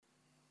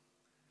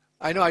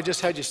I know I just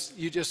had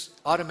you just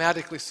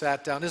automatically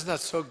sat down. Isn't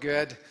that so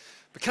good?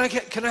 But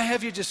can I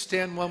have you just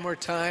stand one more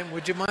time?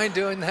 Would you mind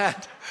doing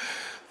that?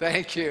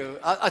 Thank you.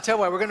 I'll tell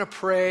you what, we're going to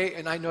pray,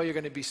 and I know you're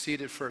going to be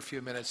seated for a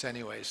few minutes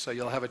anyway, so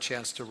you'll have a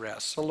chance to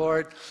rest. So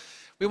Lord,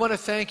 we want to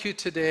thank you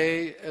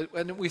today,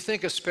 and we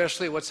think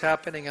especially what's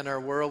happening in our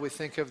world. We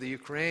think of the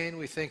Ukraine,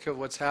 we think of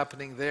what's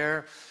happening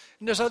there.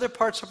 And there's other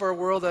parts of our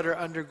world that are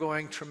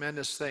undergoing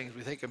tremendous things.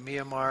 We think of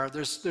Myanmar.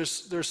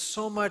 There's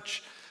so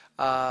much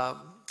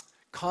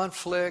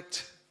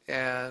conflict,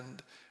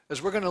 and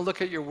as we're going to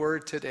look at your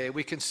word today,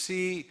 we can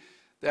see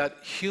that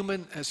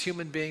as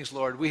human beings,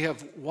 Lord, we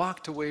have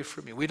walked away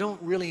from you. We don't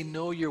really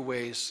know your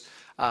ways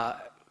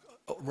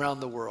around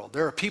the world.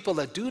 There are people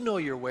that do know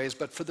your ways,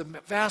 but for the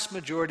vast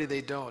majority,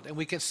 they don't. And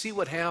we can see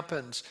what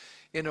happens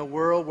in a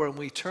world where when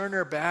we turn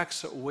our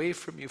backs away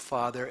from you,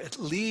 Father, it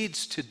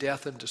leads to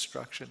death and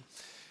destruction.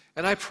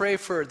 And I pray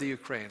for the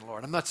Ukraine,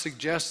 Lord. I'm not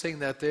suggesting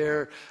that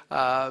they're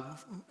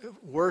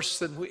worse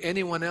than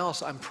anyone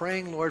else. I'm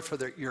praying, Lord, for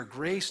your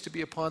grace to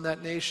be upon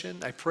that nation.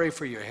 I pray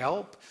for your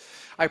help.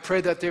 I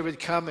pray that there would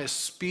come a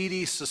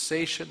speedy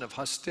cessation of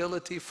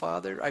hostility,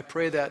 Father. I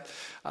pray that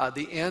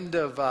the end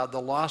of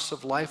the loss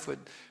of life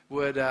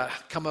would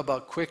come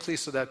about quickly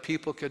so that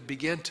people could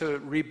begin to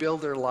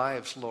rebuild their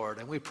lives, Lord.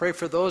 And we pray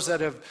for those that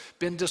have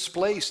been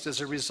displaced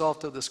as a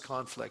result of this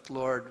conflict,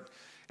 Lord.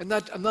 And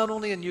not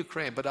only in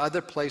Ukraine, but other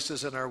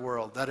places in our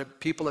world that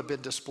people have been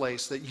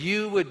displaced, that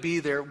you would be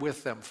there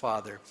with them,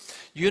 Father.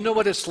 You know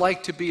what it's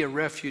like to be a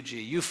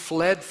refugee. You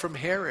fled from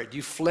Herod.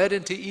 You fled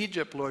into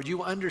Egypt, Lord.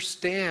 You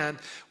understand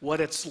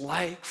what it's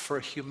like for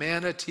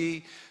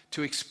humanity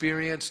to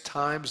experience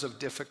times of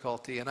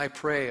difficulty. And I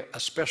pray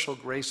a special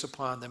grace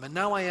upon them. And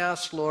now I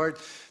ask, Lord,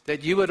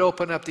 that you would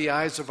open up the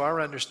eyes of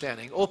our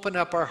understanding, open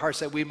up our hearts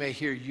that we may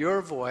hear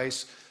your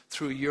voice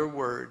through your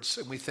words.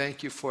 And we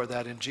thank you for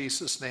that in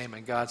Jesus' name.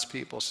 And God's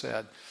people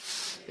said,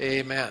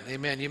 amen.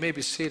 Amen. You may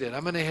be seated.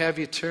 I'm going to have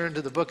you turn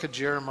to the book of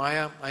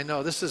Jeremiah. I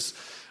know this is,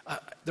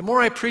 the more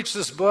I preach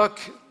this book,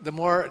 the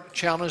more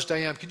challenged I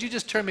am. Could you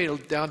just turn me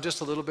down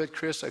just a little bit,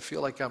 Chris? I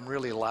feel like I'm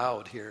really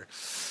loud here.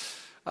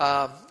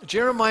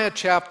 Jeremiah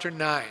chapter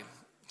 9.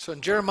 So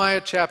in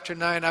Jeremiah chapter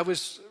 9, I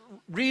was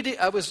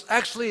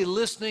actually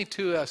listening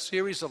to a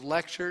series of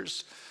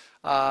lectures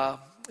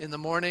in the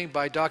morning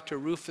by Dr.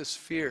 Rufus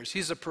Fears.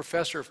 He's a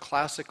professor of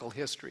classical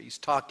history. He's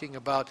talking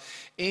about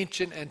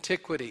ancient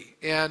antiquity.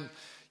 And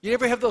you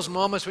ever have those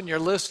moments when you're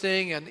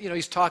listening and,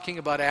 he's talking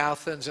about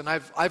Athens, and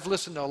I've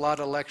listened to a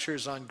lot of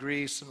lectures on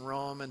Greece and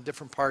Rome and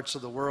different parts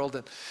of the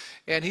world,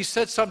 and he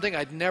said something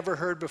I'd never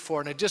heard before,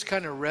 and it just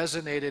kind of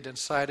resonated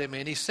inside of me.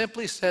 And he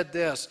simply said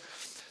this,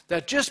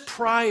 that just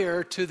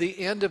prior to the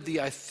end of the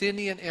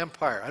Athenian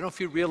Empire, I don't know if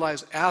you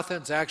realize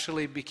Athens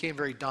actually became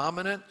very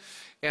dominant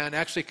and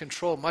actually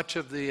control much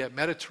of the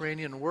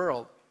Mediterranean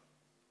world.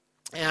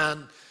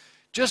 And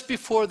just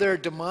before their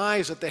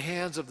demise at the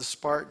hands of the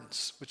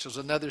Spartans, which was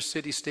another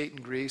city-state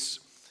in Greece,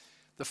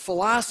 the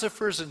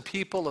philosophers and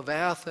people of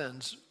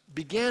Athens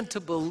began to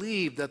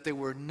believe that there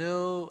were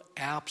no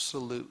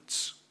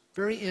absolutes.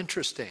 Very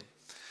interesting.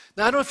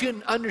 Now, I don't know if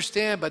you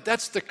understand, but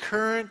that's the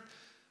current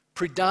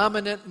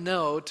predominant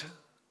note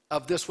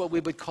of this, what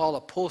we would call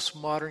a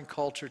postmodern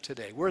culture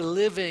today. We're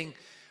living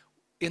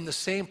in the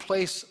same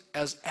place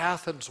as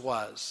Athens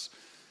was.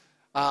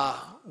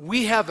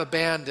 We have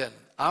abandoned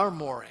our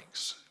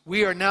moorings.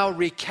 We are now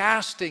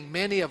recasting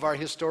many of our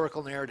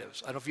historical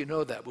narratives. I don't know if you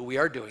know that, but we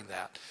are doing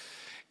that.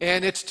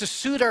 And it's to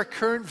suit our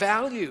current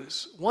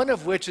values, one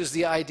of which is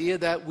the idea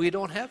that we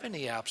don't have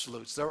any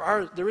absolutes.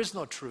 There is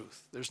no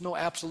truth. There's no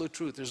absolute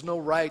truth. There's no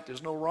right.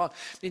 There's no wrong.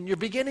 And you're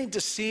beginning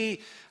to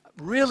see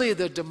really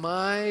the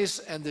demise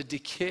and the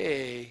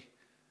decay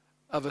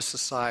of a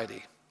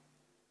society.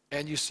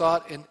 And you saw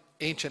it in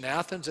ancient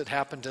Athens. It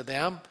happened to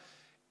them.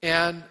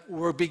 And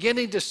we're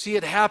beginning to see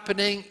it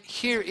happening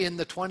here in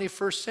the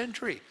 21st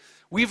century.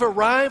 We've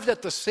arrived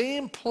at the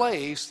same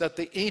place that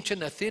the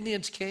ancient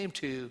Athenians came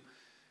to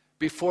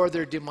before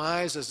their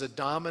demise as a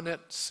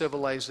dominant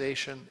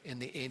civilization in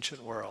the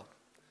ancient world.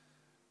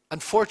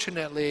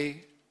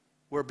 Unfortunately,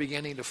 we're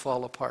beginning to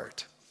fall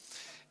apart.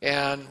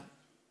 And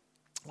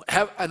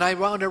I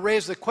want to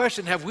raise the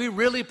question, have we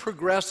really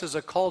progressed as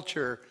a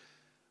culture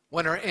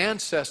when our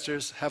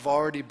ancestors have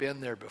already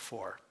been there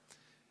before?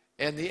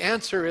 And the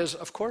answer is,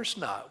 of course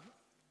not.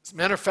 As a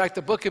matter of fact,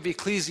 the book of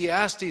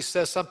Ecclesiastes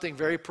says something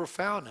very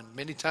profound, and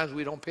many times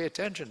we don't pay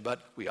attention,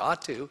 but we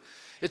ought to.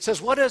 It says,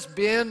 what has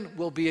been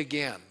will be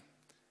again.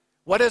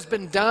 What has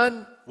been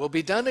done will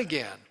be done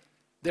again.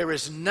 There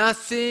is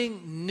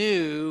nothing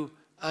new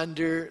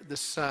under the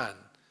sun.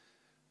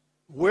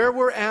 Where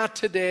we're at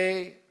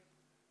today,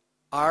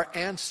 our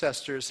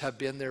ancestors have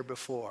been there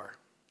before.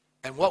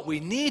 And what we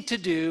need to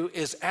do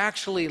is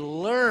actually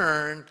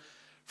learn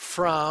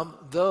from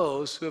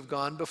those who have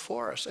gone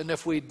before us. And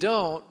if we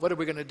don't, what are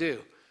we going to do?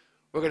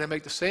 We're going to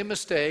make the same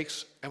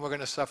mistakes, and we're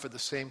going to suffer the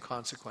same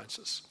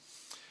consequences.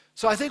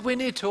 So I think we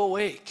need to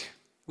awake.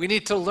 We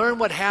need to learn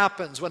what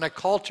happens when a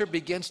culture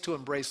begins to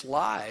embrace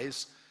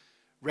lies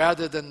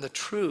rather than the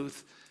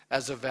truth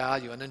as a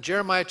value. And in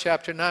Jeremiah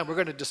chapter 9, we're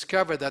going to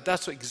discover that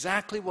that's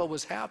exactly what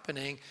was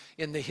happening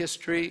in the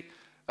history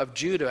of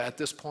Judah at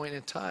this point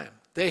in time.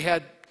 They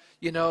had,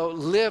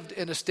 lived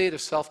in a state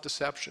of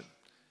self-deception.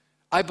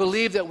 I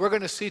believe that we're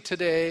going to see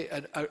today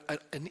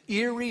an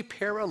eerie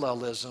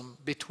parallelism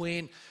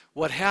between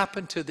what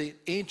happened to the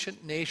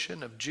ancient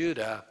nation of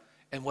Judah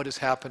and what is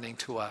happening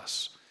to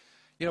us.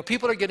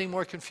 People are getting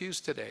more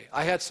confused today.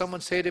 I had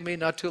someone say to me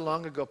not too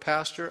long ago,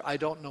 Pastor, I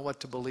don't know what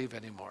to believe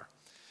anymore.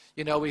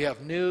 We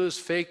have news,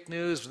 fake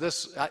news,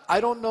 this. I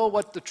don't know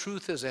what the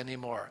truth is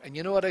anymore. And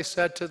you know what I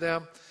said to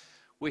them?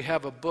 We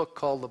have a book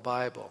called the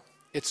Bible.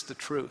 It's the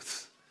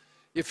truth.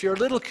 If you're a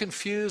little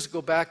confused,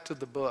 go back to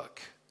the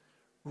book.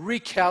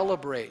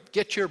 Recalibrate.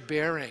 Get your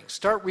bearings.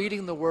 Start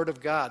reading the Word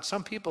of God.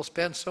 Some people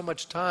spend so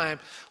much time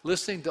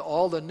listening to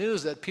all the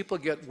news that people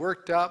get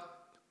worked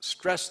up,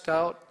 stressed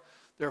out.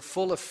 They're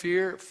full of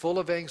fear, full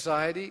of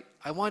anxiety.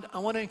 I want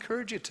to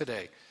encourage you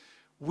today.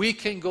 We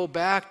can go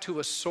back to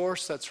a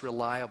source that's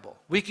reliable.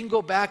 We can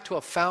go back to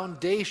a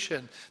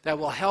foundation that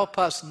will help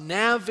us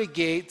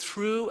navigate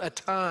through a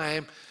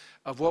time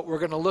of what we're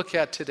going to look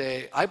at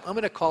today. I'm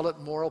going to call it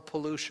moral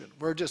pollution.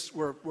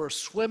 We're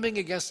swimming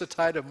against the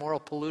tide of moral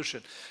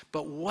pollution.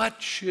 But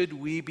what should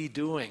we be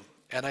doing?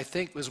 And I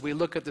think as we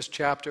look at this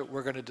chapter,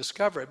 we're going to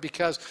discover it.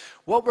 Because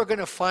what we're going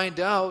to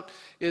find out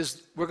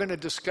is we're going to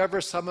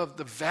discover some of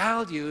the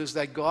values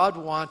that God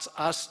wants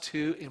us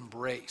to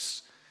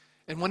embrace.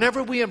 And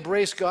whenever we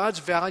embrace God's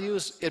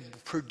values,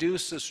 it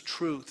produces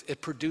truth.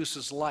 It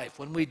produces life.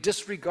 When we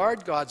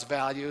disregard God's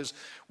values,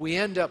 we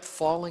end up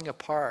falling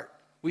apart.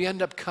 We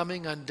end up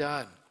coming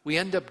undone. We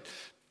end up,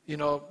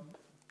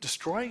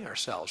 destroying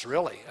ourselves,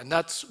 really. And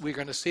we're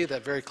going to see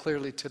that very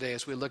clearly today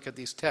as we look at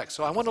these texts.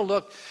 So I want to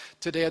look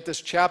today at this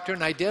chapter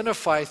and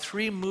identify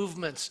three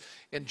movements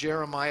in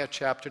Jeremiah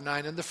chapter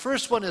 9. And the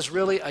first one is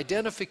really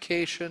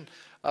identification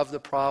of the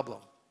problem.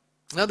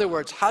 In other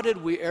words, how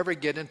did we ever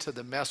get into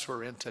the mess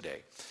we're in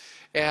today?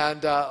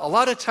 And a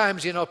lot of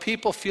times,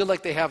 people feel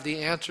like they have the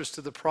answers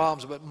to the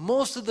problems, but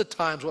most of the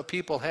times what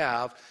people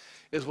have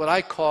is what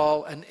I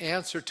call an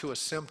answer to a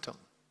symptom.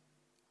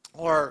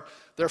 Or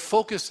they're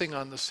focusing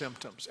on the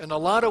symptoms. And a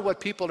lot of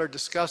what people are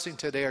discussing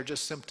today are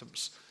just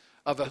symptoms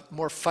of a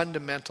more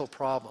fundamental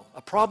problem.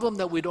 A problem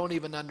that we don't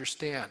even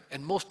understand.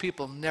 And most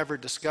people never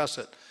discuss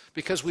it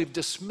because we've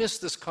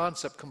dismissed this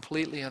concept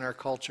completely in our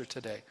culture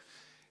today.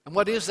 And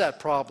what is that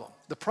problem?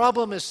 The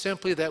problem is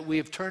simply that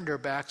we've turned our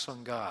backs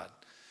on God.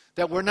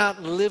 That we're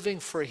not living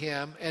for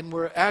Him, and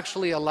we're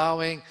actually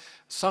allowing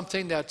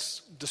something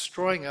that's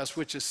destroying us,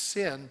 which is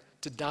sin,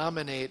 to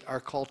dominate our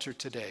culture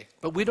today.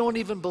 But we don't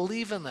even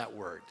believe in that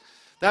word.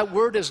 That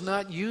word is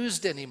not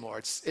used anymore.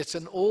 It's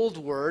an old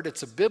word.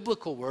 It's a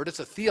biblical word. It's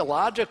a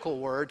theological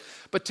word.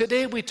 But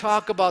today we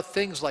talk about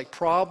things like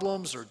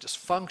problems or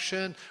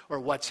dysfunction or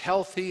what's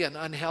healthy and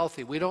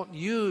unhealthy. We don't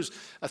use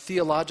a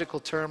theological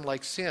term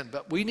like sin.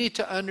 But we need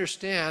to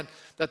understand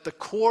that the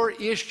core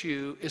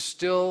issue is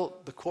still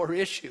the core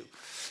issue.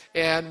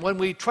 And when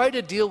we try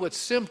to deal with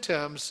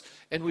symptoms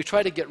and we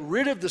try to get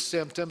rid of the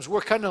symptoms,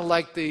 we're kind of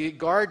like the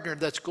gardener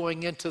that's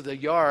going into the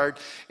yard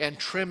and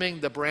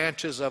trimming the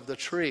branches of the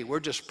tree. We're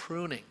just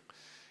pruning.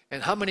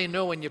 And how many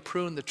know when you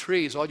prune the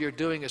trees, all you're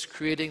doing is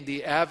creating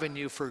the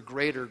avenue for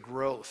greater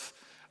growth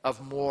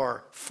of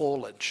more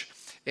foliage.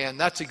 And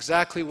that's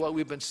exactly what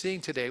we've been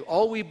seeing today.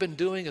 All we've been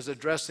doing is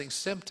addressing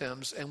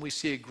symptoms, and we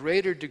see a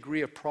greater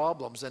degree of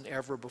problems than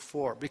ever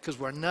before because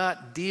we're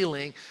not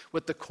dealing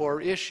with the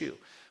core issue.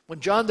 When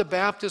John the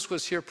Baptist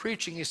was here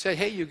preaching, he said,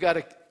 hey, you got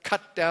to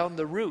cut down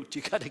the root.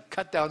 You got to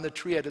cut down the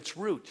tree at its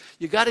root.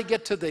 You got to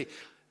get to the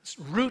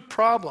root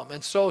problem.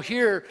 And so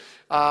here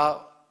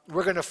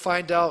we're going to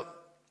find out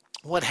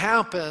what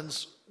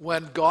happens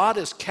when God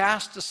is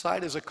cast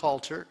aside as a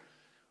culture,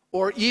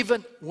 or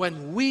even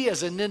when we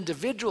as an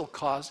individual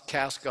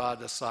cast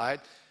God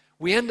aside.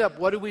 We end up,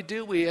 what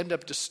do? We end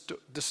up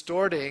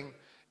distorting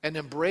and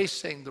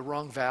embracing the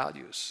wrong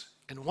values.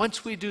 And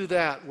once we do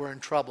that, we're in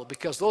trouble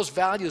because those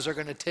values are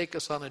going to take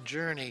us on a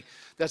journey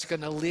that's going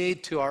to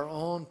lead to our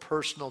own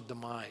personal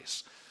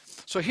demise.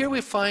 So here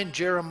we find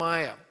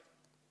Jeremiah,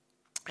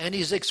 and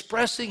he's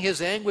expressing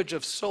his anguish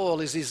of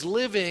soul as he's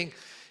living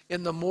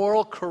in the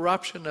moral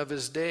corruption of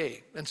his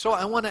day. And so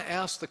I want to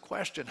ask the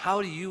question,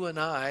 how do you and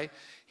I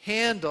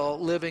handle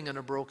living in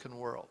a broken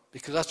world?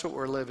 Because that's what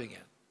we're living in.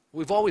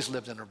 We've always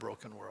lived in a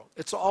broken world.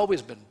 It's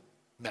always been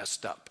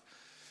messed up.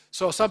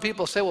 So some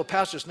people say, well,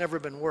 Pastor, it's never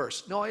been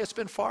worse. No, it's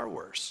been far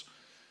worse.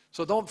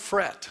 So don't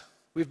fret.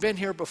 We've been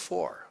here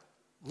before.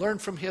 Learn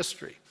from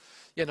history.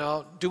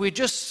 Do we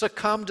just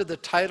succumb to the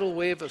tidal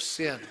wave of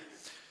sin?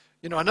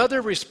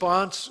 Another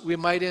response we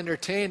might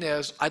entertain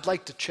is, I'd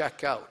like to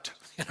check out.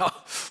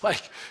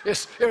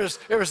 Is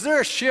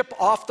there a ship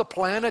off the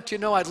planet?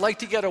 I'd like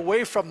to get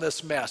away from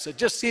this mess. It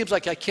just seems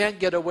like I can't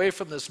get away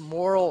from this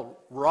moral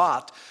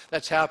rot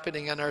that's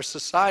happening in our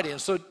society.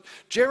 And so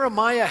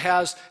Jeremiah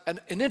has an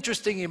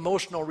interesting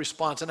emotional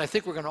response, and I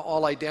think we're going to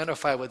all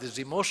identify with his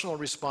emotional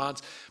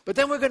response, but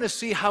then we're going to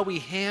see how we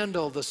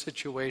handle the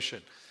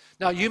situation.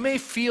 Now, you may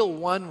feel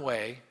one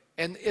way,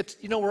 And it's,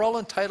 we're all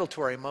entitled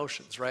to our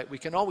emotions, right? We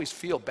can always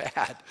feel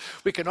bad.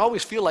 We can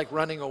always feel like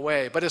running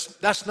away. But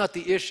that's not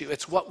the issue.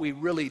 It's what we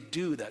really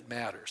do that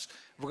matters.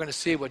 We're going to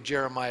see what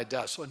Jeremiah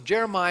does. So in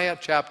Jeremiah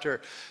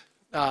chapter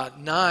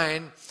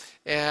 9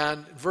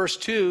 and verse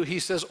 2, he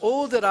says,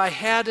 "Oh, that I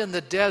had in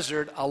the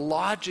desert a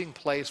lodging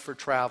place for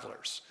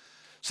travelers,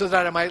 so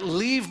that I might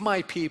leave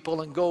my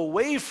people and go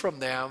away from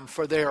them,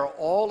 for they are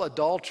all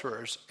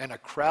adulterers and a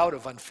crowd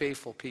of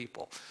unfaithful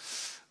people."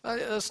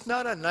 It's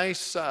not a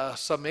nice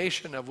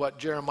summation of what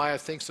Jeremiah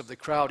thinks of the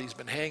crowd he's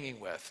been hanging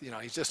with.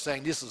 He's just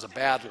saying this is a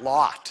bad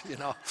lot.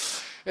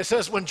 It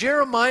says when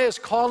Jeremiah is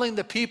calling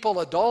the people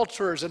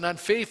adulterers and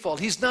unfaithful,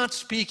 he's not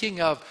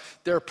speaking of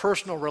their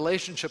personal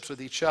relationships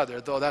with each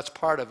other, though that's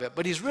part of it.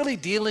 But he's really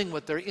dealing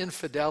with their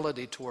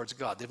infidelity towards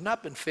God. They've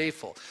not been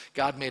faithful.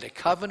 God made a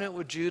covenant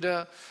with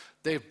Judah.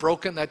 They've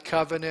broken that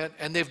covenant,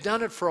 and they've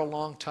done it for a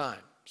long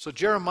time. So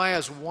Jeremiah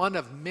is one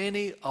of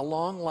many, a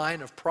long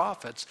line of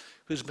prophets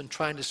who's been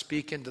trying to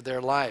speak into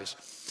their lives.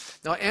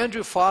 Now,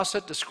 Andrew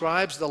Fawcett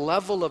describes the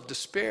level of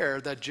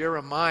despair that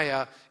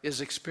Jeremiah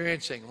is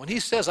experiencing. When he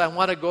says, "I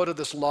want to go to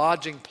this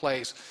lodging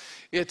place,"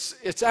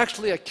 it's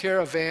actually a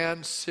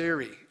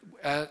caravanserai.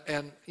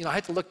 And I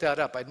had to look that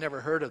up. I'd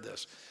never heard of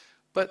this.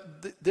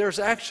 But there's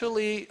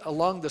actually,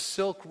 along the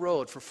Silk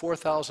Road for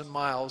 4,000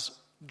 miles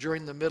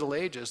during the Middle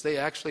Ages, they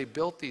actually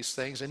built these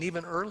things, and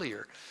even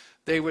earlier,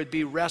 they would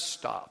be rest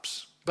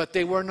stops. But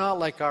they were not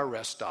like our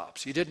rest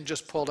stops. You didn't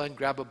just pull in,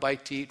 grab a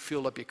bite to eat,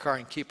 fuel up your car,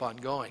 and keep on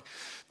going.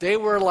 They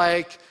were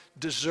like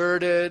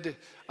deserted.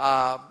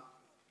 As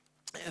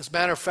a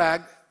matter of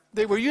fact,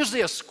 they were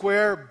usually a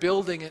square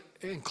building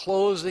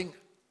enclosing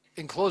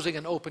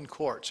an open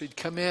court. So you'd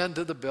come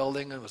into the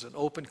building, and it was an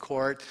open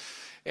court.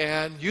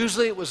 And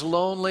usually it was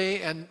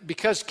lonely, and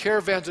because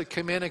caravans would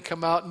come in and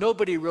come out,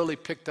 nobody really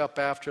picked up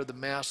after the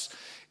mess.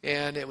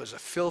 And it was a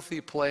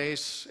filthy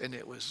place, and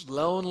it was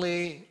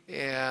lonely.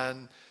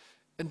 And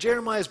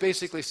Jeremiah is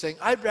basically saying,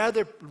 I'd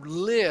rather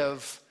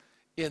live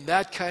in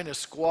that kind of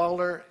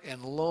squalor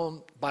and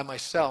alone by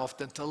myself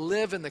than to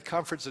live in the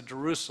comforts of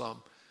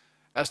Jerusalem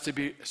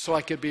so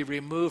I could be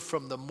removed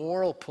from the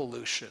moral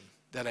pollution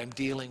that I'm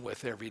dealing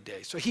with every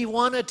day. So he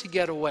wanted to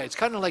get away. It's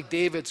kind of like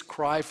David's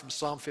cry from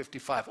Psalm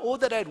 55. "Oh,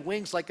 that I had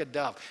wings like a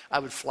dove, I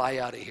would fly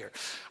out of here.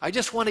 I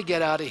just want to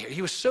get out of here."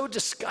 He was so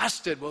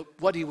disgusted with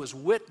what he was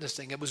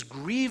witnessing. It was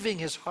grieving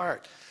his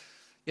heart.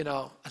 And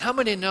how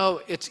many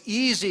know it's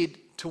easy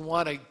to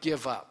want to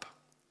give up?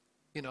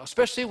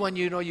 Especially when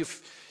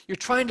you're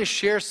trying to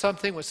share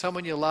something with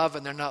someone you love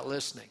and they're not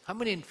listening. How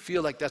many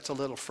feel like that's a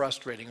little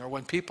frustrating? Or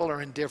when people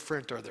are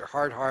indifferent, or they're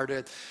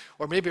hard-hearted,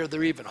 or maybe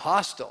they're even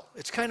hostile.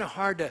 It's kind of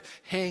hard to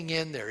hang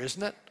in there,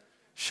 isn't it?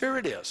 Sure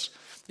it is.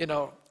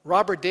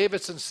 Robert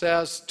Davidson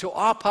says, "To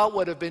opt out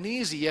would have been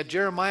easy, yet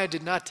Jeremiah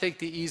did not take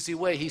the easy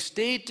way. He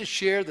stayed to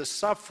share the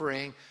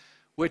suffering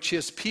which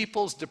his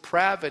people's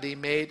depravity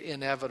made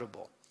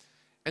inevitable.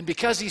 And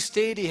because he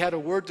stayed, he had a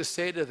word to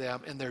say to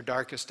them in their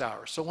darkest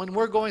hour." So when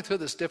we're going through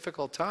this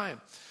difficult time,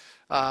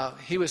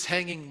 he was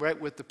hanging right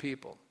with the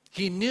people.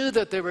 He knew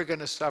that they were going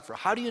to suffer.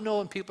 How do you know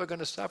when people are going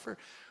to suffer?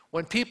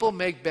 When people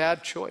make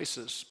bad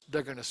choices,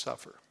 they're going to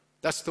suffer.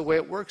 That's the way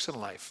it works in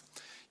life.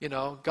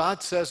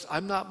 God says,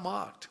 "I'm not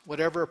mocked.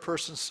 Whatever a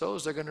person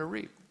sows, they're going to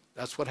reap."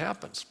 That's what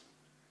happens.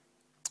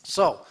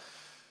 So,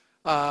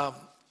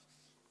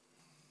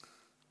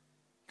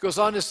 goes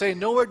on to say,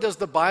 nowhere does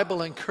the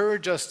Bible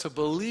encourage us to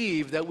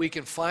believe that we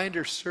can find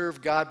or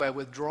serve God by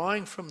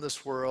withdrawing from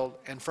this world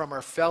and from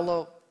our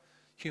fellow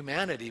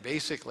humanity,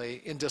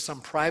 basically, into some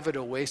private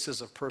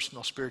oasis of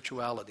personal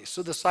spirituality.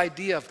 So this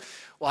idea of,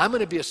 well, I'm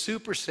going to be a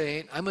super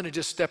saint, I'm going to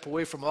just step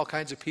away from all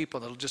kinds of people,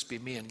 and it'll just be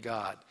me and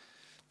God.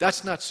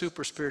 That's not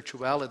super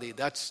spirituality.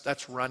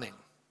 That's running.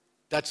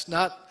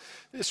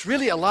 It's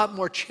really a lot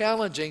more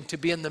challenging to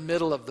be in the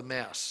middle of the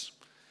mess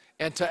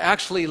and to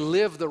actually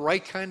live the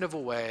right kind of a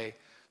way,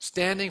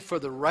 standing for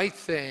the right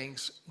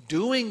things,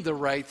 doing the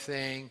right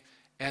thing,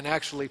 and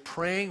actually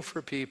praying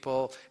for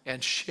people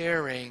and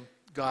sharing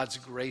God's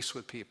grace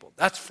with people.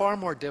 That's far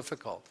more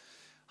difficult.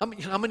 How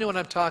many know what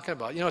I'm talking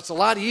about? It's a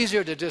lot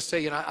easier to just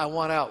say, I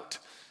want out,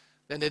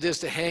 than it is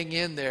to hang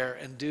in there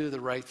and do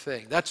the right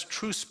thing. That's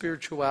true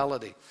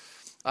spirituality.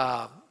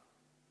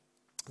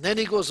 Then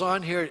he goes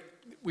on here,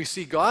 we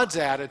see God's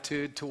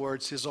attitude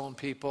towards his own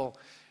people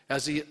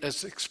as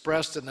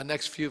expressed in the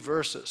next few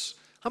verses.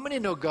 How many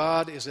know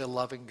God is a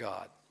loving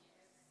God?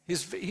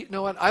 You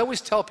know what? I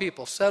always tell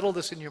people, settle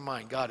this in your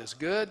mind. God is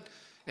good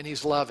and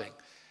he's loving.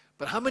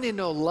 But how many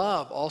know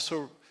love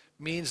also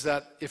means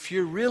that if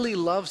you really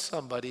love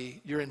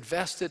somebody, you're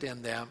invested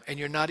in them and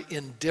you're not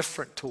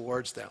indifferent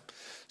towards them.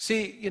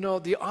 See,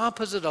 the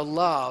opposite of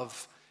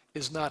love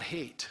is not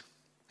hate.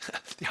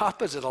 The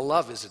opposite of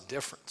love is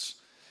indifference.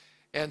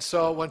 And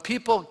so when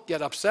people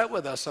get upset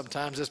with us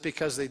sometimes, it's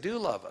because they do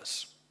love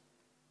us.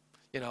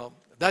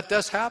 That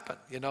does happen,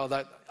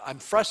 that I'm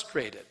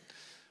frustrated.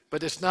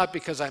 But it's not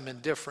because I'm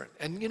indifferent.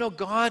 And,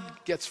 God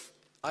gets,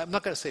 I'm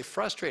not going to say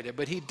frustrated,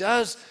 but he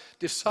does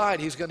decide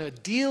he's going to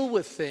deal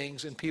with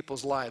things in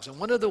people's lives. And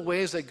one of the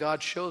ways that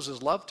God shows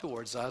his love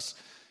towards us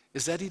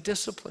is that he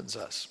disciplines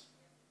us.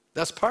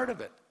 That's part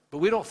of it. But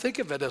we don't think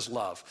of it as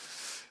love.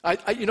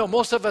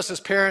 Most of us as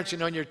parents,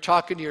 when you're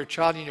talking to your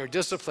child and you're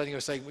disciplining,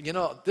 you're saying,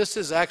 this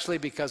is actually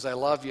because I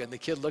love you. And the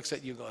kid looks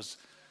at you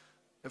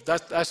and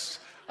goes,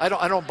 I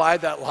don't buy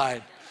that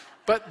line.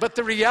 But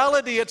the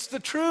reality, it's the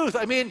truth.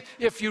 I mean,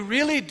 if you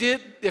really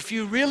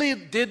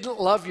didn't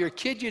love your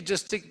kid, you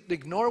just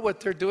ignore what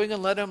they're doing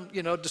and let them,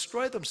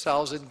 destroy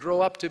themselves and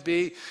grow up to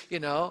be,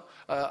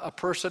 a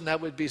person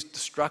that would be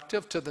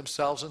destructive to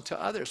themselves and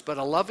to others. But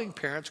a loving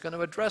parent's going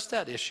to address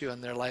that issue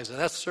in their lives, and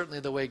that's certainly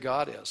the way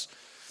God is.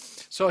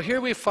 So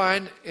here we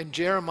find in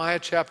Jeremiah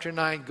chapter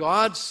 9,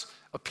 God's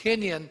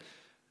opinion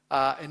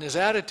and his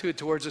attitude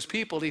towards his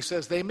people. He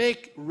says, they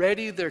make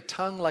ready their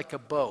tongue like a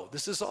bow.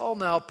 This is all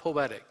now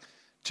poetic,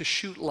 to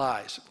shoot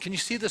lies. Can you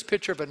see this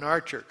picture of an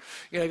archer?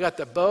 They got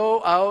the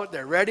bow out,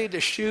 they're ready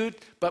to shoot,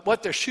 but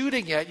what they're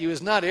shooting at you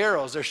is not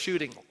arrows, they're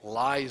shooting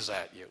lies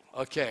at you.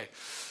 Okay.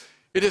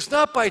 It is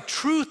not by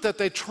truth that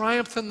they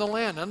triumph in the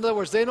land. In other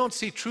words, they don't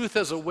see truth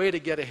as a way to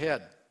get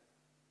ahead.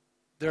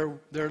 They're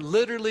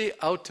literally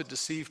out to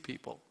deceive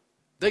people.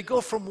 They go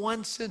from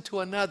one sin to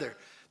another.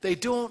 They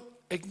don't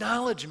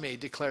acknowledge me,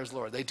 declares the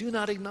Lord. They do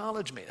not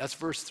acknowledge me. That's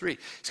verse 3.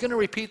 He's going to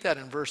repeat that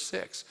in verse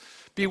 6.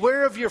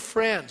 Beware of your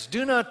friends.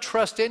 Do not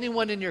trust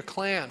anyone in your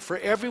clan, for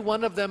every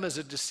one of them is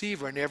a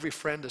deceiver and every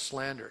friend a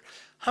slanderer.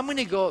 How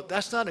many go,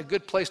 that's not a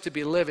good place to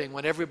be living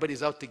when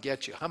everybody's out to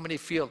get you? How many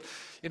feel,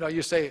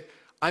 you say,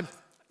 I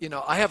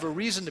have a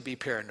reason to be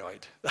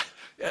paranoid.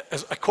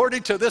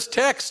 According to this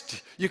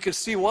text, you can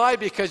see why,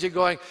 because you're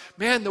going,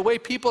 man, the way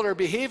people are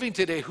behaving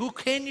today, who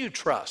can you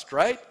trust,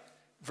 right?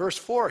 Verse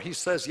 4, he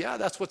says, yeah,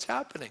 that's what's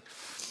happening.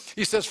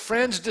 He says,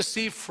 friends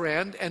deceive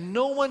friend, and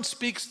no one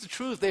speaks the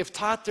truth. They've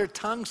taught their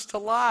tongues to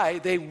lie.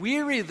 They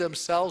weary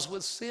themselves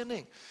with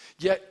sinning.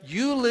 Yet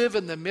you live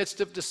in the midst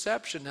of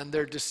deception, and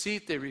their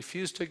deceit they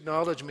refuse to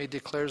acknowledge me,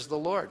 declares the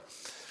Lord.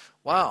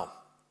 Wow.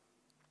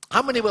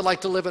 How many would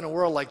like to live in a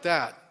world like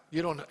that?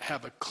 You don't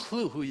have a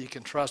clue who you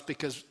can trust,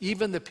 because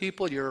even the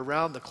people you're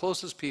around, the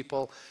closest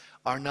people,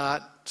 are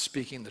not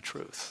speaking the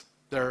truth.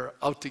 They're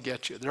out to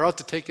get you. They're out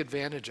to take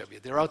advantage of you.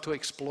 They're out to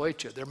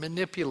exploit you. They're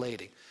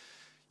manipulating.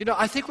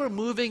 I think we're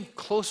moving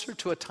closer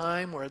to a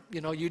time where,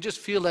 you just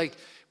feel like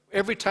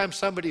every time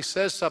somebody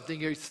says something,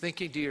 you're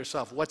thinking to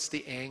yourself, what's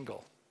the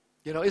angle?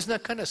 Isn't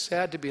that kind of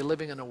sad to be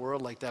living in a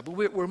world like that? But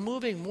we're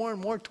moving more and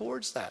more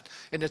towards that,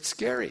 and it's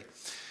scary.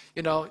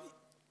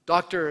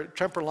 Dr.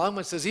 Tremper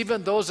Longman says,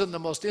 even those in the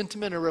most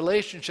intimate of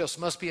relationships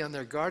must be on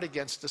their guard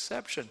against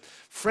deception.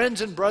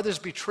 Friends and brothers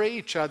betray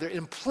each other.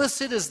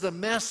 Implicit is the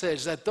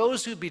message that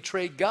those who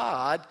betray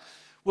God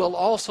will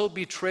also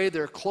betray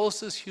their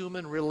closest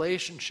human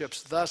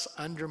relationships, thus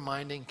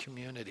undermining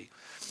community.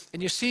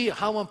 And you see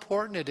how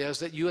important it is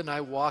that you and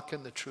I walk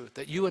in the truth,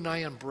 that you and I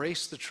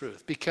embrace the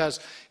truth, because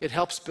it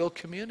helps build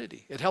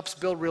community. It helps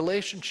build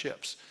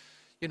relationships.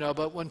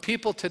 But when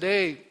people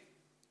today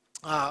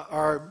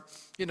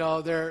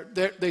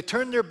they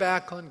turn their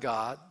back on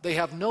God. They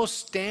have no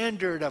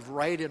standard of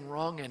right and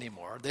wrong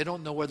anymore. They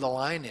don't know where the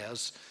line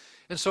is.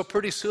 And so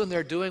pretty soon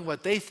they're doing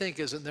what they think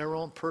is in their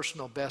own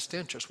personal best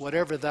interest,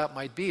 whatever that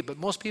might be. But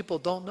most people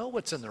don't know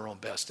what's in their own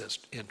best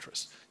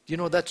interest.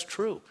 That's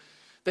true.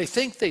 They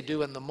think they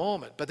do in the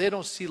moment, but they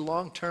don't see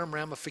long-term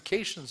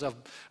ramifications of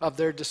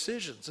their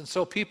decisions. And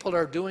so people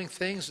are doing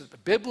things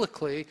that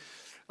biblically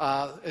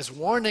is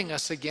warning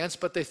us against,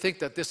 but they think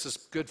that this is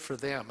good for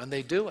them, and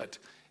they do it.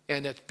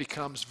 And it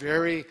becomes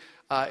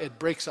it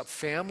breaks up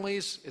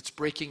families, it's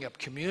breaking up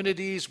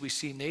communities, we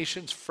see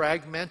nations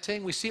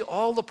fragmenting, we see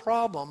all the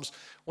problems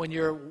when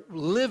you're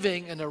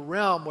living in a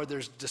realm where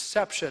there's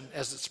deception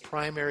as its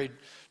primary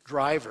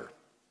driver.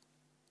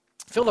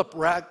 Philip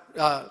Ryken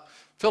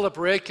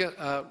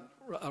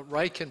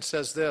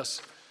says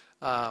this,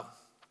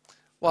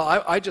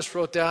 I just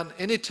wrote down,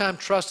 anytime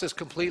trust is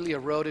completely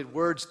eroded,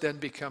 words then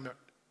become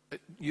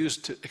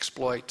used to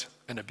exploit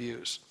and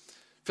abuse.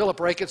 Philip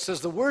Ryken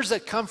says, the words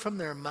that come from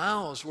their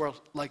mouths were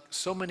like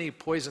so many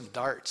poisoned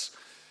darts.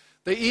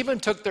 They even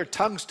took their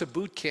tongues to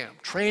boot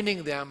camp,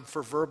 training them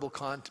for verbal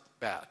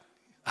combat.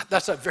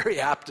 That's a very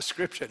apt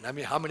description. I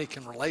mean, how many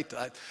can relate to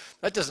that?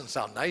 That doesn't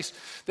sound nice.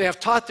 They have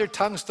taught their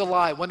tongues to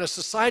lie. When a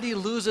society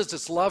loses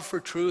its love for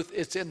truth,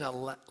 it's in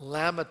a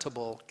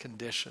lamentable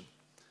condition.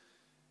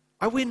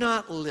 Are we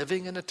not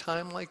living in a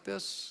time like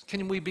this?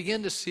 Can we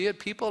begin to see it?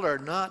 People are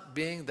not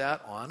being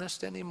that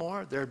honest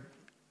anymore. They're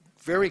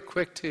very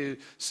quick to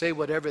say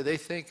whatever they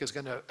think is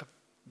going to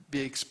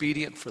be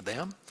expedient for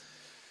them.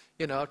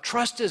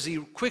 Trust is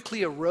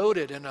quickly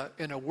eroded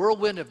in a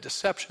whirlwind of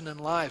deception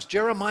and lies.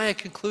 Jeremiah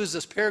concludes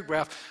this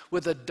paragraph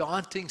with a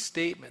daunting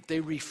statement.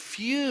 They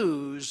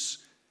refuse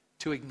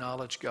to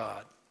acknowledge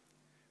God.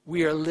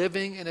 We are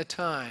living in a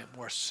time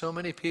where so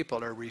many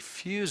people are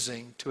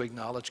refusing to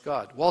acknowledge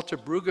God. Walter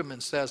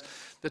Brueggemann says,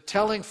 the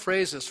telling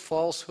phrase is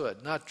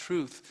falsehood, not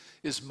truth,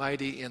 is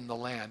mighty in the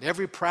land.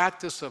 Every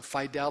practice of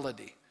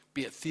fidelity,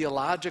 be it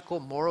theological,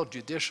 moral,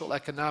 judicial,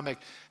 economic,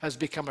 has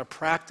become a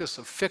practice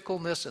of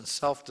fickleness and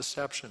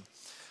self-deception.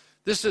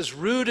 This is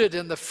rooted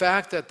in the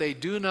fact that they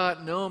do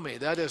not know me.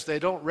 That is, they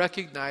don't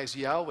recognize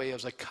Yahweh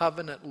as a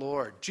covenant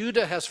Lord.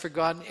 Judah has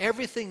forgotten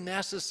everything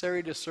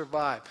necessary to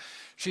survive.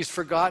 She's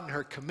forgotten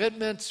her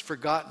commitments,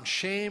 forgotten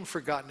shame,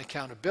 forgotten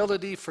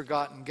accountability,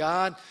 forgotten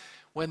God.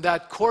 When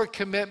that core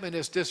commitment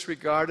is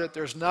disregarded,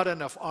 there's not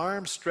enough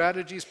arms,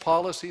 strategies,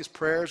 policies,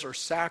 prayers, or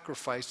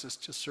sacrifices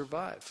to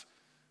survive.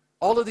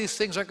 All of these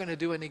things aren't going to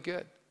do any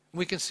good.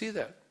 We can see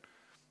that.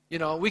 You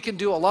know, we can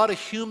do a lot of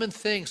human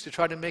things to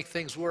try to make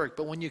things work,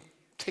 but when you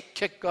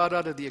kick God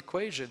out of the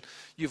equation,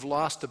 you've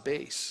lost a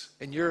base,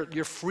 and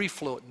you're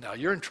free-floating now.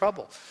 You're in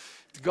trouble.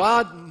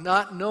 God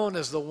not known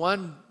as the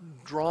one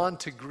drawn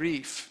to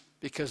grief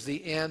because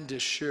the end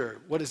is sure.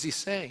 What is he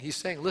saying? He's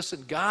saying,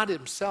 listen, God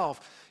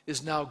himself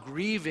is now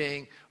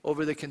grieving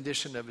over the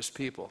condition of his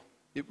people.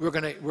 We're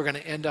going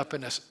to end up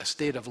in a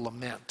state of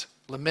lament.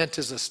 Lament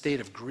is a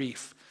state of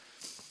grief.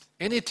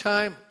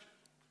 Anytime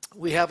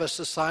we have a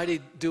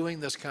society doing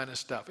this kind of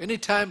stuff,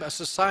 anytime a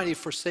society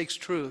forsakes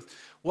truth,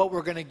 what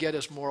we're going to get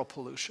is moral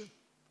pollution.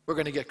 We're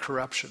going to get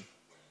corruption.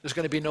 There's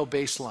going to be no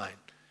baseline.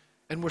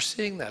 And we're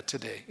seeing that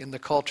today in the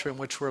culture in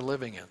which we're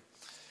living in.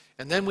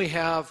 And then we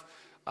have,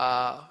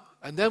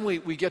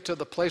 we get to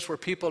the place where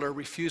people are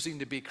refusing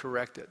to be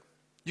corrected.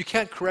 You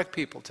can't correct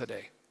people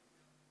today.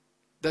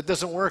 That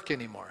doesn't work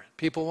anymore.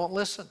 People won't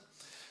listen.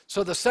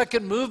 So the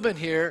second movement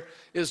here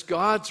is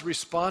God's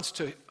response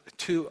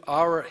to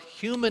our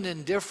human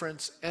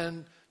indifference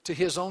and to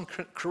his own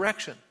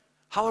correction.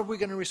 How are we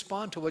going to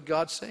respond to what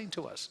God's saying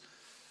to us?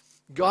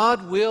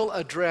 God will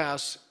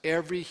address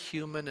every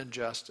human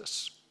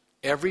injustice,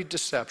 every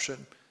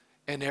deception,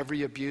 and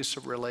every abuse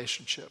of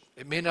relationship.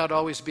 It may not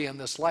always be in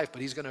this life,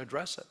 but he's going to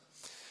address it.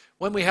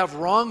 When we have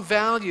wrong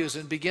values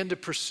and begin to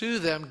pursue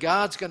them,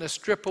 God's going to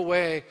strip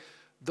away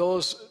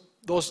those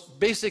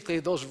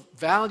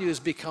values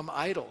become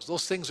idols,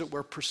 those things that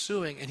we're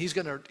pursuing, and he's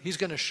going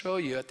to show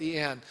you at the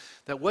end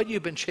that what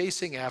you've been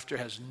chasing after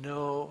has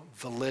no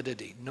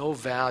validity, no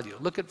value.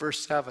 Look at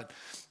verse 7.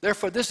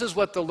 Therefore, this is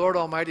what the Lord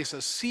Almighty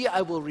says, see,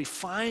 I will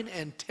refine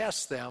and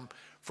test them,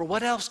 for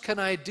what else can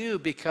I do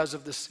because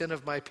of the sin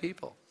of my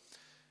people?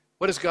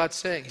 What is God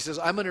saying? He says,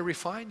 I'm going to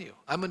refine you.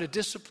 I'm going to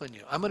discipline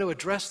you. I'm going to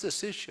address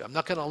this issue. I'm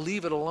not going to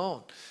leave it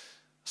alone.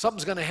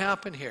 Something's going to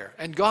happen here.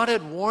 And God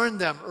had warned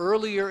them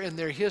earlier in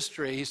their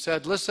history. He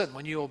said, listen,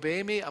 when you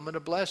obey me, I'm going to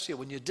bless you.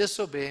 When you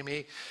disobey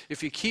me,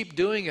 if you keep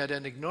doing it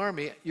and ignore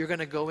me, you're going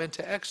to go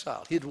into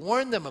exile. He had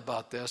warned them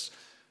about this,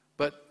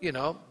 but,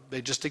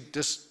 they just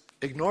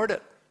ignored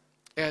it.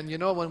 And,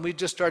 when we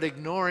just start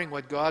ignoring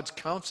what God's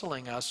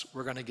counseling us,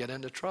 we're going to get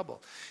into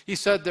trouble. He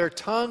said, their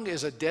tongue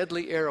is a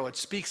deadly arrow. It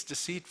speaks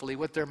deceitfully.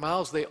 With their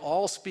mouths, they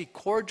all speak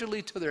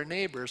cordially to their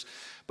neighbors,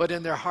 but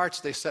in their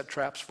hearts, they set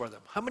traps for them.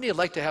 How many would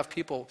like to have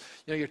people,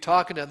 you're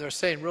talking to them, they're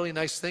saying really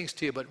nice things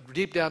to you, but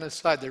deep down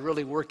inside, they're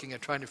really working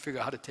at trying to figure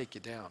out how to take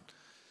you down?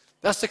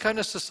 That's the kind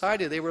of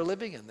society they were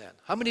living in then.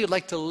 How many would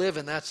like to live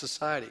in that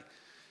society?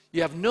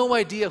 You have no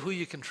idea who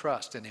you can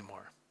trust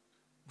anymore.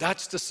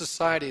 That's the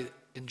society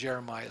in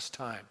Jeremiah's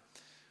time.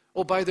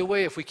 Oh, by the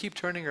way, if we keep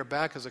turning our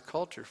back as a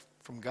culture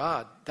from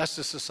God, that's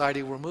the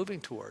society we're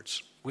moving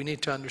towards. We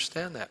need to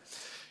understand that.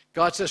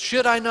 God says,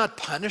 should I not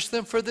punish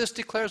them for this,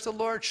 declares the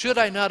Lord? Should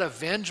I not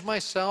avenge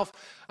myself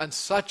on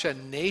such a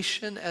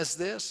nation as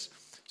this?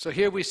 So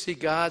here we see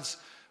God's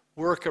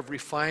work of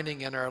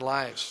refining in our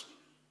lives.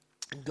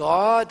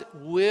 God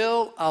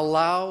will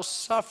allow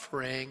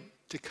suffering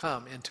to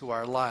come into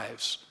our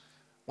lives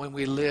when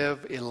we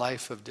live a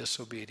life of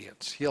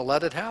disobedience. He'll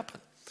let it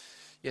happen.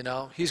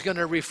 He's going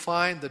to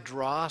refine the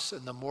dross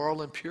and the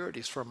moral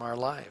impurities from our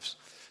lives.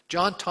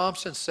 John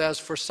Thompson says,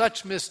 for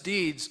such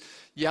misdeeds,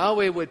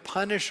 Yahweh would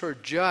punish or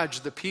judge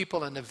the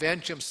people and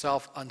avenge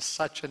himself on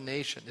such a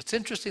nation. It's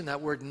interesting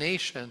that word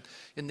nation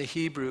in the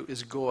Hebrew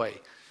is goy.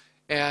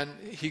 And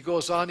he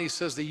goes on, he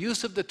says, the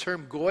use of the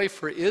term goy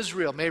for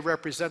Israel may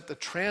represent the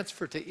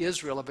transfer to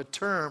Israel of a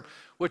term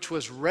which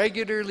was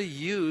regularly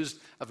used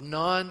of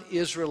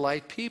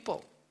non-Israelite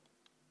people.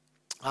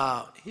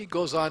 He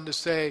goes on to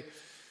say,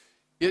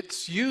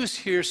 its use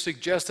here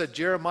suggests that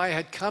Jeremiah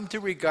had come to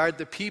regard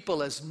the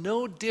people as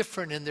no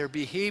different in their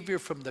behavior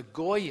from the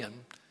Goyen,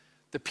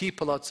 the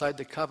people outside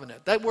the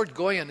covenant. That word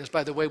Goyen is,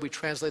 by the way, we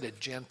translate it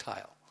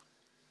Gentile.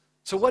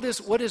 So what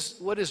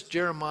is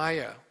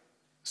Jeremiah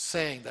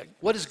saying?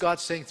 What is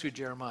God saying through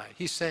Jeremiah?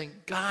 He's saying,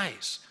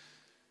 guys,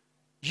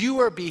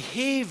 you are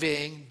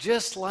behaving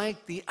just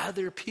like the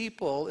other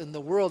people in the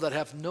world that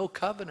have no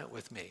covenant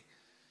with me.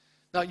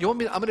 Now, I'm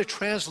going to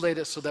translate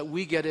it so that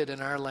we get it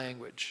in our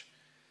language.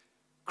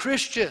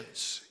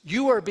 Christians,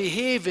 you are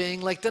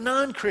behaving like the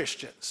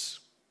non-Christians.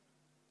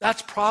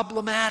 That's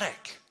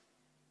problematic.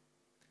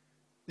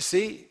 You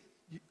see,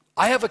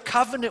 I have a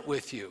covenant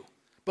with you,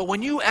 but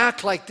when you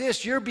act like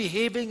this, you're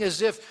behaving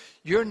as if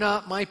you're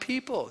not my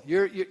people.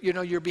 Your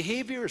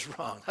behavior is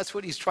wrong. That's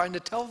what he's trying to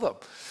tell them.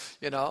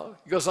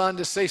 He goes on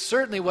to say,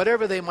 certainly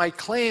whatever they might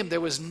claim,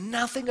 there was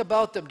nothing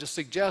about them to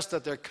suggest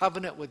that their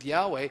covenant with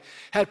Yahweh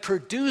had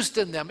produced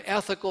in them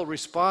ethical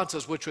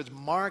responses which would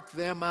mark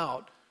them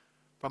out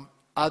from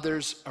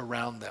others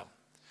around them.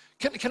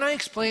 Can I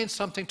explain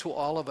something to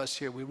all of us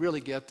here? We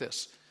really get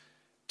this.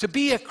 To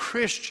be a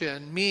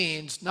Christian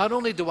means not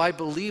only do I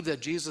believe that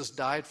Jesus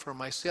died for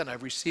my sin,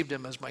 I've received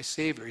him as my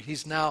Savior.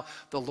 He's now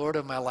the Lord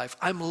of my life.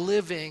 I'm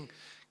living,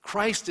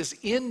 Christ is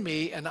in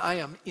me, and I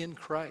am in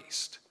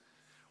Christ.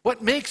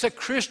 What makes a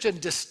Christian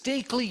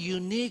distinctly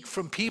unique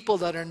from people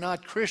that are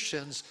not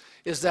Christians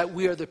is that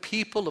we are the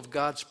people of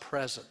God's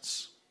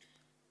presence.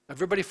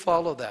 Everybody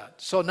follow that.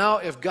 So now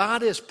if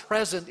God is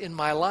present in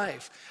my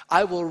life,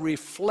 I will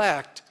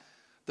reflect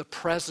the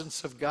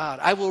presence of God.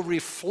 I will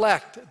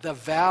reflect the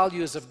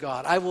values of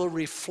God. I will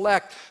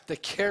reflect the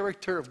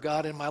character of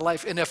God in my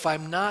life. And if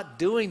I'm not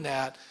doing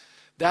that,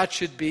 that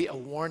should be a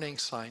warning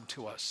sign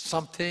to us.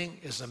 Something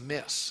is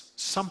amiss.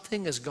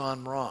 Something has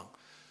gone wrong.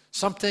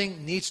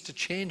 Something needs to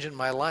change in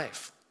my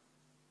life.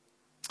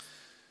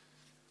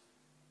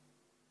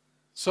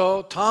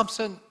 So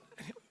Thompson,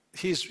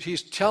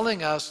 he's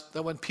telling us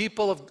that when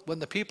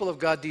the people of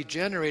God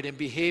degenerate and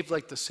behave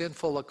like the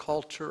sinful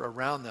culture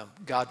around them,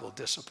 God will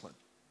discipline.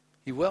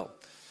 He will.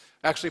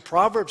 Actually,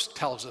 Proverbs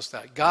tells us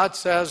that. God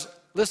says,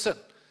 listen,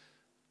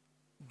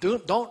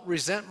 don't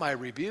resent my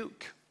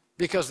rebuke,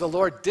 because the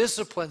Lord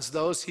disciplines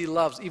those he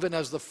loves, even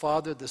as the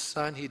Father, the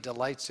Son, he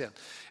delights in.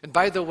 And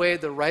by the way,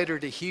 the writer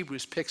to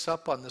Hebrews picks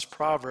up on this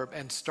proverb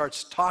and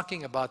starts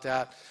talking about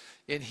that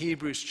in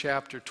Hebrews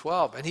chapter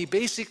 12. And he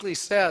basically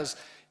says,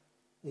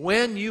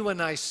 when you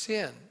and I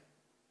sin,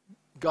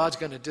 God's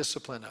going to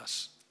discipline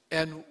us.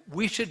 And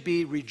we should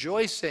be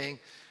rejoicing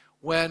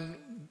when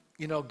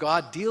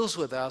God deals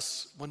with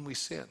us when we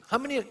sin. How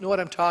many know what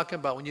I'm talking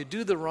about? When you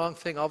do the wrong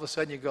thing, all of a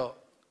sudden you go,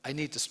 I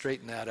need to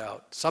straighten that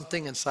out.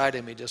 Something inside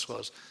of me just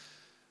goes,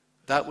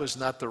 that was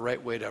not the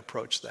right way to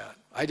approach that.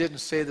 I didn't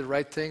say the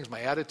right things.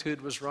 My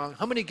attitude was wrong.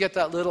 How many get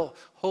that little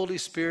Holy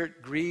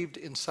Spirit grieved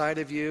inside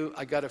of you?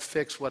 I got to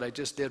fix what I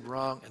just did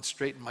wrong and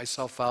straighten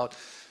myself out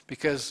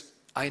because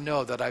I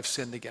know that I've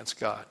sinned against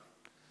God.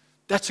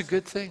 That's a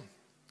good thing.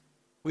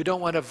 We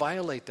don't want to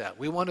violate that.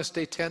 We want to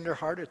stay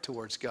tender-hearted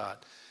towards God.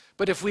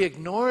 But if we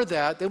ignore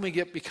that, then we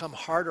become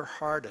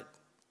harder-hearted.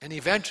 And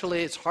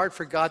eventually it's hard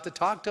for God to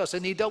talk to us.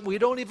 And we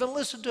don't even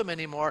listen to him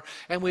anymore.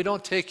 And we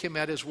don't take him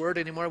at his word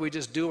anymore. We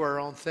just do our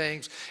own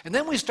things. And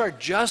then we start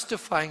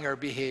justifying our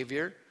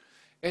behavior.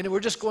 And we're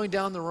just going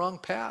down the wrong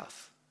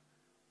path.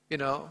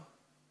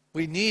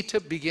 We need to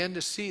begin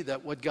to see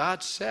that what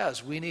God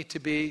says,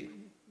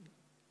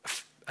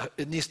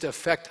 it needs to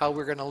affect how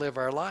we're going to live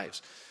our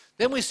lives.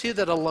 Then we see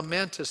that a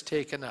lament is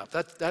taken up.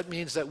 That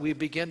means that we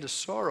begin to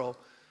sorrow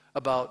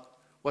about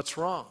what's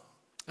wrong.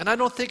 And I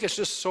don't think it's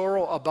just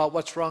sorrow about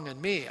what's wrong in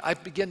me. I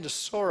begin to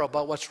sorrow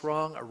about what's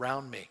wrong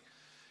around me.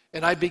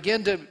 And I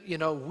begin to,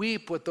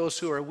 weep with those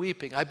who are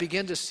weeping. I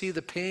begin to see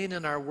the pain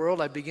in our world.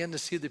 I begin to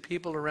see the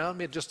people around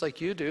me just like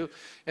you do.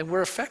 And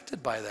we're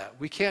affected by that.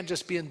 We can't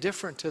just be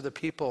indifferent to the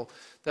people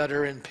that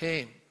are in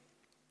pain.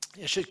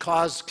 It should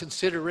cause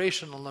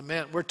consideration and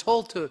lament. We're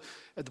told to,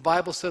 the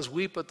Bible says,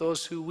 weep with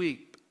those who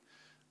weep.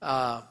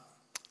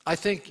 I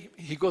think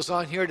he goes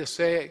on here to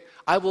say,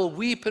 I will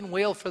weep and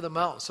wail for the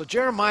mountains. So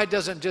Jeremiah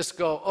doesn't just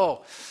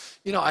go,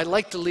 I'd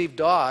like to leave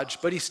Dodge,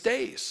 but he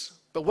stays.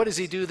 But what does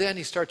he do then?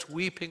 He starts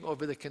weeping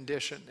over the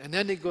condition. And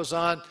then he goes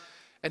on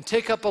and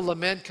take up a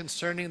lament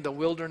concerning the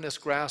wilderness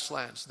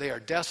grasslands. They are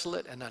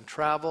desolate and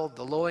untraveled.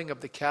 The lowing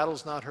of the cattle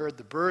is not heard.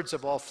 The birds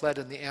have all fled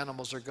and the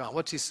animals are gone.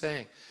 What's he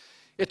saying?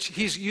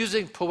 He's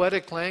using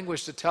poetic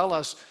language to tell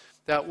us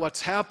that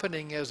what's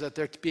happening is that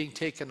they're being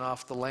taken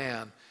off the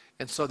land.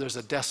 And so there's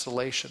a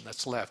desolation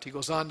that's left. He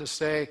goes on to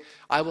say,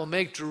 I will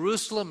make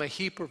Jerusalem a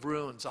heap of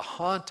ruins, a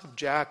haunt of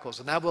jackals,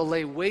 and I will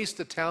lay waste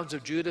the towns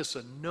of Judah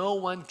so no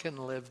one can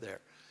live there.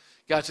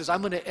 God says,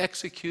 I'm going to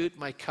execute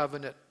my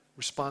covenant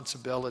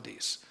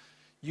responsibilities.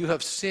 You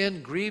have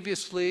sinned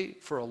grievously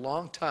for a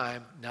long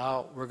time.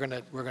 Now we're going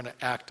to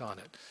act on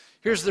it.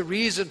 Here's the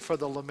reason for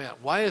the lament.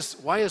 Why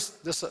is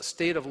this a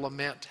state of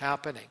lament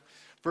happening?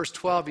 Verse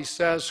 12, he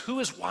says, who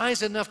is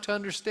wise enough to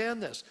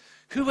understand this?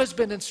 Who has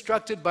been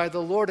instructed by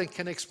the Lord and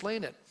can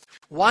explain it?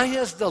 Why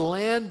has the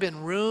land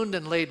been ruined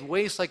and laid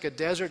waste like a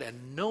desert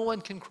and no one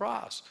can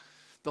cross?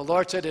 The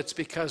Lord said, it's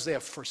because they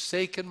have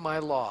forsaken my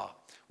law,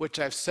 which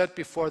I've set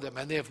before them,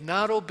 and they have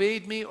not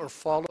obeyed me or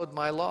followed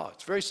my law.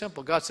 It's very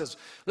simple. God says,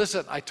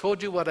 listen, I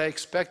told you what I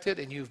expected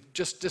and you've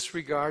just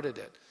disregarded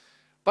it.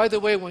 By the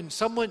way, when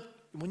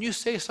you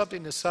say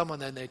something to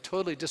someone and they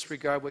totally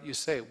disregard what you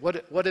say,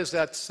 what is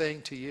that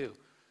saying to you?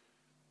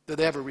 Do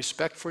they have a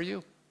respect for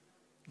you?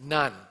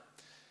 None.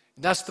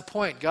 And that's the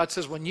point. God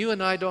says when you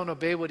and I don't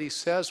obey what he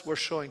says, we're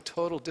showing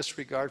total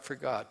disregard for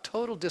God,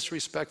 total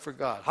disrespect for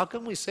God. How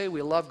can we say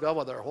we love God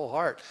with our whole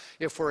heart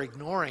if we're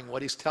ignoring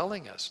what he's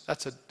telling us?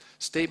 That's a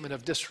statement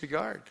of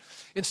disregard.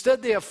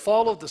 Instead, they have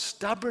followed the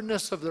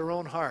stubbornness of their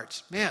own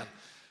hearts. Man,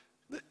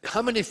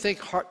 how many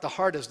think the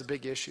heart is the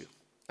big issue?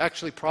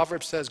 Actually,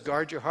 Proverbs says,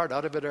 guard your heart.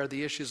 Out of it are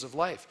the issues of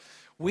life.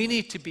 We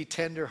need to be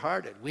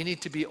tender-hearted. We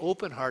need to be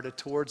open-hearted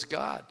towards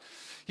God.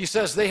 He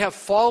says they have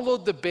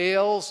followed the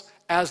Baals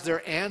as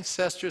their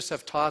ancestors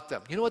have taught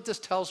them. You know what this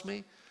tells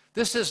me?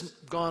 This has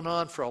gone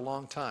on for a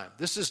long time.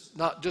 This is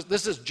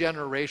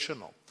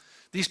generational.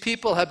 These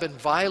people have been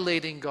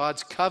violating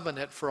God's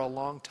covenant for a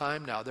long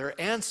time now. Their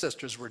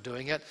ancestors were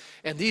doing it,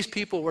 and these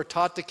people were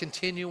taught to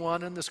continue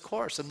on in this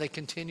course, and they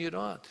continued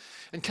on.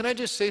 And can I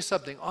just say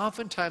something?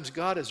 Oftentimes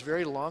God is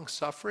very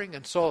long-suffering,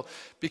 and so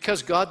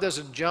because God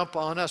doesn't jump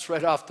on us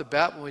right off the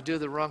bat when we do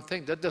the wrong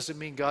thing, that doesn't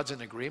mean God's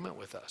in agreement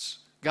with us.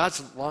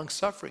 God's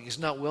long-suffering. He's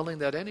not willing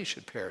that any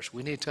should perish.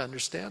 We need to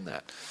understand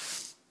that.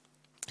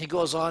 He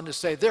goes on to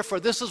say, therefore,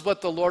 this is what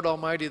the Lord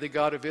Almighty, the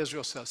God of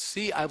Israel, says.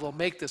 See, I will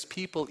make this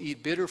people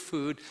eat bitter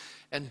food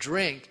and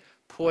drink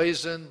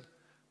poison,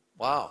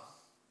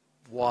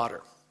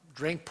 water.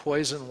 Drink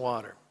poison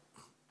water.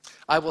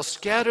 I will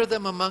scatter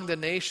them among the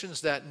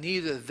nations that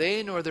neither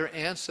they nor their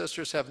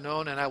ancestors have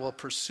known, and I will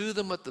pursue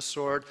them with the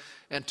sword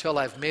until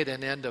I've made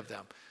an end of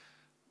them.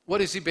 What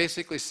is he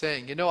basically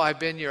saying? You know, I've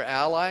been your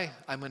ally,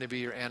 I'm going to be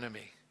your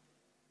enemy.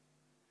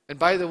 And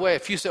by the way,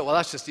 if you say, well,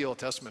 that's just the Old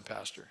Testament,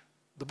 Pastor.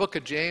 The book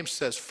of James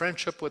says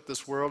friendship with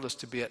this world is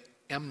to be at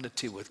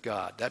enmity with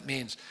God. That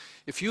means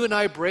if you and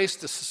I embrace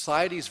the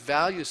society's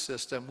value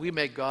system, we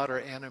make God our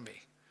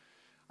enemy.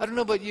 I don't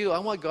know about you, I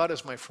want God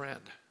as my friend.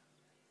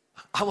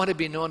 I want to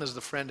be known as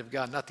the friend of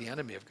God, not the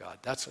enemy of God.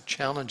 That's a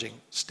challenging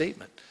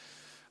statement.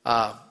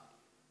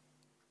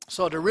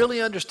 So to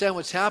really understand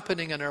what's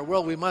happening in our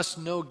world, we must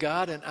know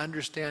God and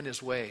understand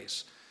his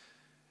ways.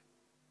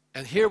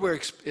 And here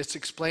it's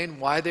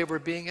explained why they were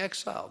being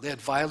exiled. They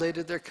had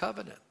violated their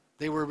covenant.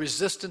 They were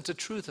resistant to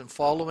truth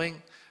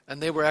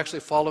and they were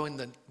actually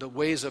following the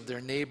ways of their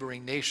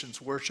neighboring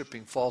nations,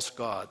 worshiping false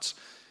gods.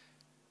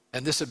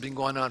 And this had been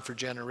going on for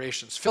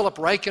generations. Philip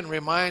Ryken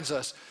reminds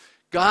us,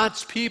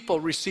 God's people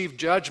received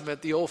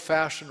judgment the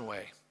old-fashioned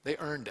way. They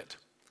earned it.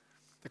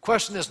 The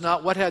question is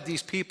not what had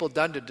these people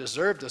done to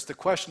deserve this. The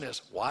question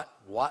is what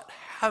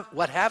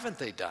haven't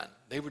they done?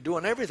 They were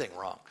doing everything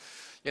wrong.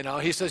 You know,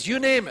 he says, you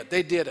name it,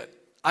 they did it.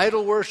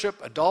 Idol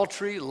worship,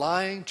 adultery,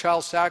 lying,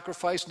 child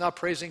sacrifice, not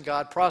praising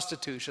God,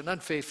 prostitution,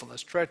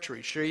 unfaithfulness,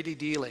 treachery, shady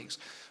dealings,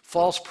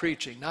 false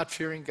preaching, not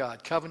fearing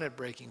God, covenant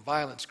breaking,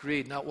 violence,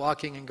 greed, not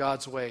walking in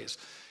God's ways,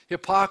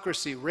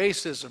 hypocrisy,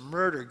 racism,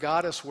 murder,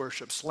 goddess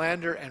worship,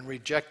 slander, and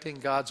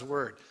rejecting God's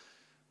word.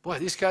 Boy,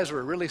 these guys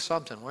were really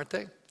something, weren't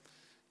they?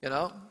 You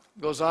know,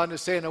 goes on to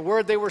say, in a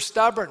word, they were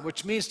stubborn,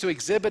 which means to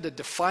exhibit a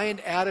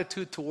defiant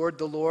attitude toward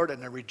the Lord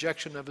and a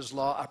rejection of his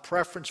law, a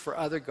preference for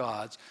other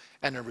gods,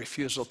 and a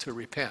refusal to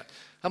repent.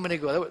 How many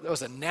go, that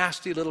was a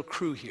nasty little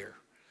crew here.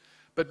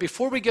 But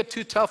before we get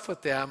too tough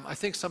with them, I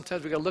think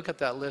sometimes we got to look at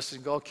that list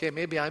and go, okay,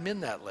 maybe I'm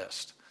in that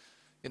list.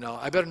 You know,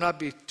 I better not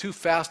be too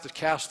fast to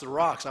cast the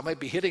rocks. I might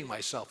be hitting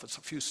myself with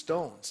a few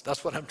stones.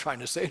 That's what I'm trying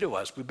to say to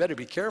us. We better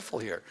be careful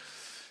here.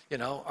 You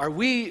know, are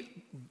we,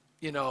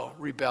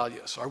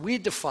 rebellious? Are we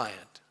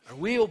defiant? Are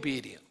we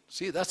obedient?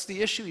 See, that's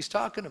the issue he's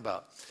talking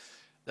about.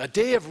 The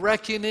day of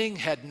reckoning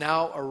had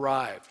now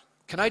arrived.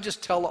 Can I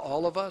just tell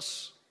all of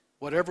us,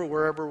 wherever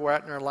we're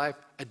at in our life,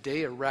 a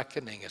day of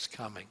reckoning is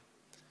coming.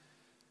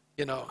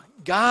 You know,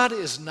 God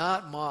is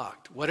not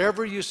mocked.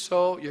 Whatever you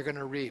sow, you're going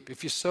to reap.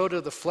 If you sow to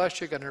the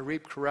flesh, you're going to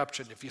reap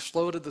corruption. If you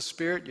sow to the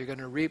Spirit, you're going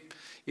to reap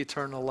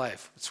eternal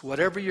life. It's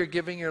whatever you're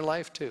giving your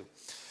life to.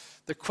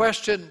 The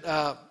question,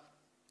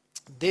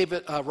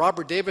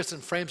 Robert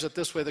Davidson frames it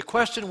this way. The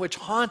question which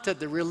haunted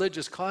the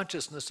religious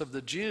consciousness of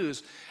the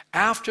Jews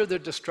after the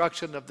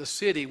destruction of the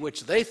city,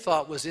 which they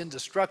thought was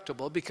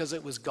indestructible because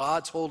it was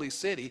God's holy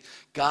city,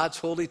 God's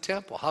holy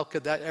temple. How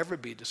could that ever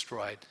be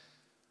destroyed?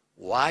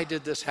 Why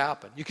did this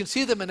happen? You can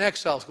see them in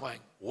exiles going,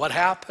 what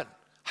happened?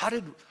 How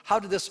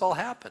did this all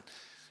happen?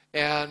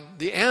 And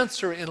the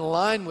answer, in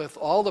line with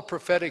all the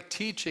prophetic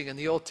teaching in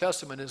the Old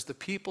Testament, is the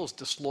people's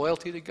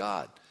disloyalty to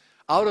God.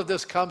 Out of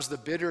this comes the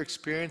bitter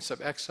experience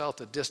of exile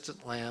to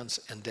distant lands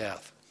and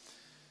death.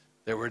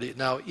 They were to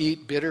now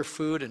eat bitter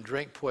food and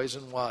drink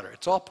poison water.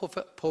 It's all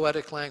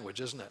poetic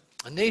language, isn't it?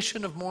 A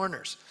nation of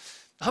mourners.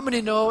 How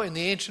many know in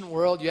the ancient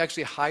world you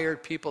actually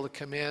hired people to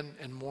come in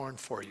and mourn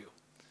for you?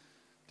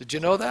 Did you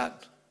know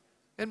that?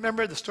 And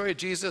remember the story of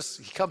Jesus?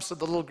 He comes to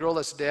the little girl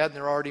that's dead and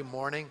they're already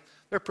mourning.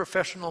 They're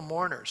professional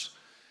mourners.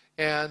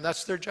 And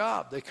that's their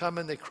job. They come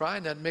and they cry,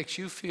 and that makes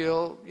you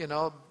feel,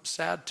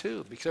 sad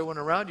too, because everyone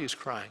around you is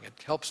crying. It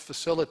helps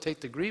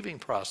facilitate the grieving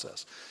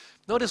process.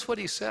 Notice what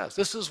he says.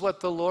 This is what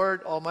the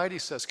Lord Almighty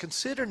says.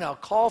 Consider now,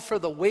 call for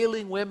the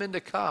wailing women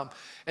to come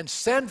and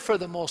send for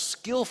the most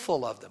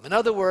skillful of them. In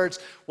other words,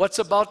 what's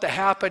about to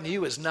happen to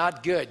you is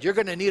not good. You're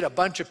going to need a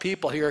bunch of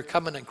people here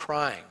coming and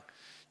crying.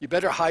 You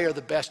better hire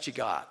the best you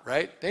got,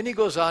 right? Then he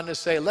goes on to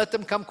say, let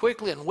them come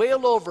quickly and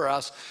wail over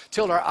us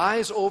till our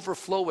eyes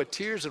overflow with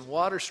tears and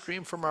water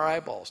stream from our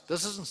eyeballs.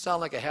 This doesn't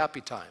sound like a happy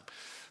time.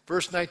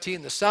 Verse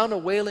 19, the sound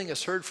of wailing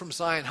is heard from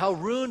Zion. How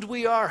ruined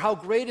we are. How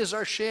great is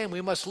our shame.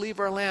 We must leave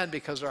our land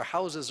because our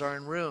houses are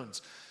in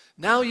ruins.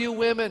 Now you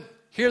women,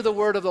 hear the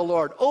word of the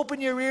Lord.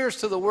 Open your ears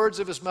to the words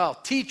of his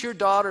mouth. Teach your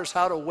daughters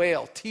how to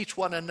wail. Teach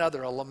one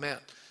another a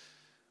lament.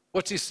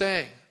 What's he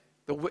saying?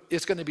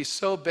 It's going to be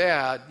so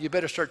bad, you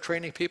better start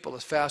training people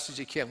as fast as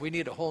you can. We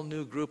need a whole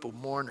new group of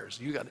mourners.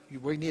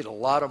 We need a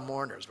lot of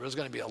mourners. There's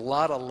going to be a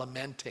lot of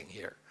lamenting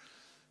here.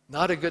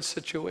 Not a good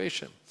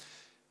situation.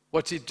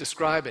 What's he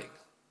describing?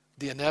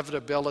 the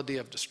inevitability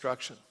of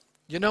destruction.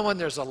 You know, when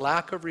there's a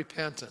lack of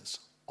repentance,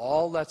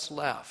 all that's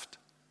left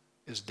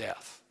is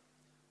death.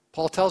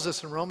 Paul tells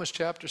us in Romans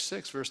chapter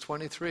 6, verse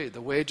 23,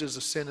 the wages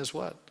of sin is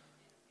what?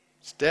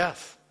 It's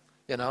death,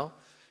 you know.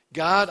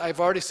 God, I've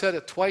already said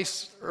it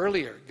twice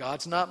earlier,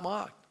 God's not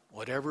mocked.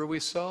 Whatever we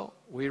sow,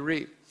 we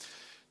reap.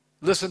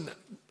 Listen,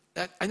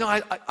 I know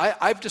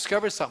I've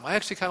discovered something. I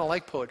actually kind of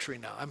like poetry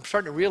now. I'm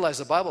starting to realize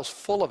the Bible's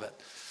full of it.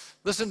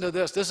 Listen to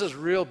this. This is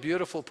real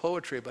beautiful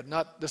poetry, but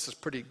this is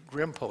pretty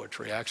grim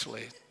poetry,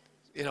 actually.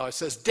 You know, it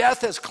says,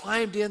 death has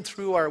climbed in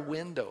through our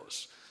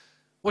windows.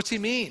 What's he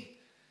mean?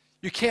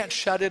 You can't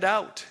shut it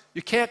out.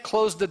 You can't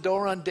close the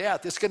door on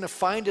death. It's going to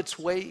find its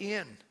way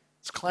in.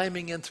 It's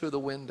climbing in through the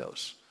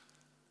windows.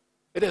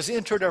 It has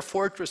entered our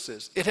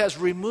fortresses. It has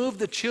removed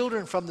the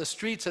children from the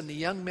streets and the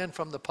young men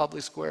from the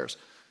public squares.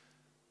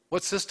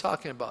 What's this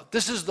talking about?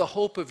 This is the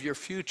hope of your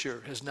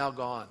future has now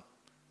gone.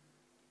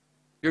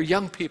 Your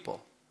young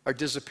people are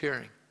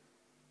disappearing.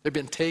 They've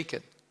been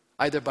taken,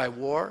 either by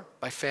war,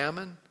 by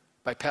famine,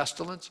 by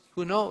pestilence.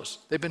 Who knows?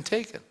 They've been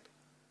taken.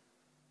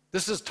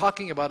 This is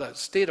talking about a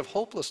state of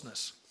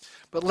hopelessness.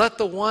 But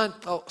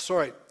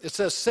it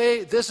says,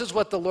 say, this is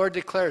what the Lord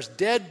declares.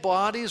 Dead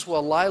bodies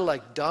will lie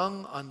like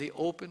dung on the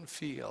open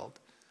field,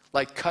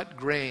 like cut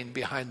grain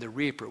behind the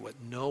reaper with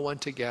no one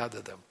to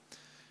gather them.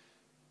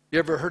 You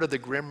ever heard of the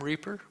Grim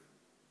Reaper?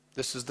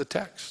 This is the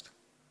text.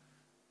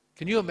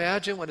 Can you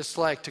imagine what it's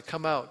like to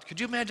come out? Could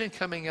you imagine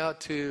coming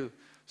out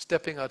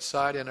stepping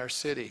outside in our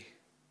city,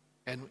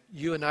 and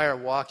you and I are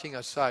walking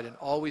outside, and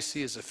all we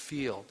see is a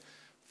field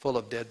full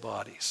of dead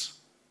bodies,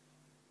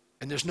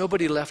 and there's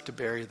nobody left to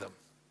bury them?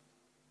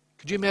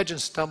 Could you imagine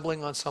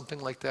stumbling on something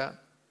like that?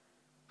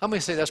 How many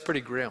say that's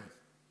pretty grim?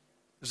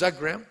 Is that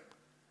grim?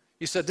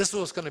 He said, this is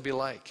what it's going to be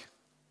like.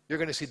 You're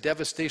going to see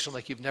devastation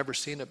like you've never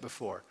seen it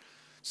before.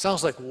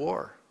 Sounds like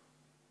war.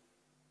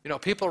 You know,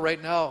 people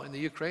right now in the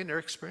Ukraine, they're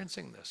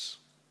experiencing this.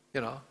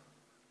 You know,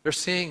 they're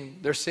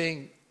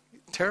seeing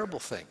terrible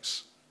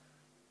things,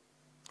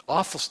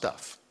 awful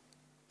stuff.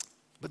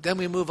 But then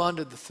we move on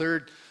to the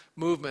third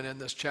movement in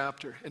this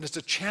chapter, and it's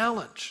a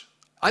challenge.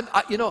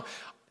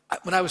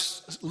 When I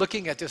was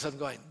looking at this, I'm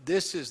going,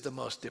 this is the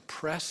most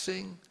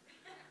depressing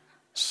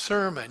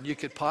sermon you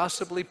could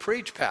possibly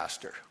preach,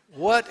 Pastor.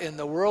 What in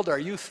the world are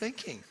you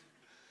thinking?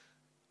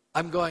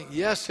 I'm going,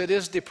 yes, it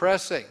is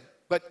depressing.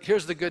 But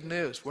here's the good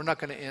news. We're not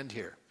going to end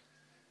here.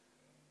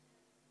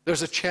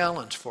 There's a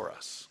challenge for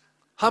us.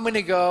 How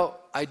many go,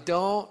 I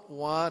don't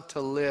want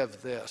to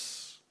live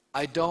this.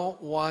 I don't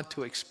want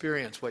to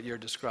experience what you're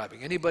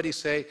describing. Anybody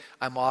say,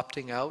 I'm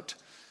opting out?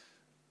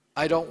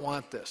 I don't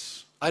want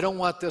this. I don't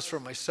want this for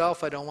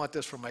myself. I don't want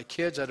this for my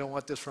kids. I don't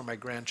want this for my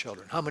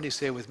grandchildren. How many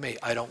say with me,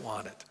 I don't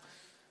want it?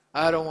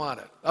 I don't want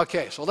it.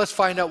 Okay, so let's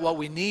find out what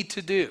we need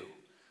to do.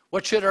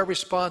 What should our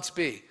response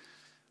be?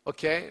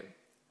 Okay,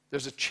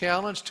 there's a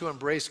challenge to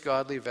embrace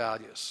godly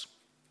values.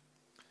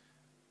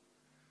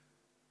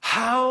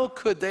 How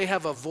could they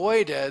have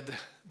avoided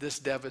this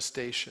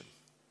devastation?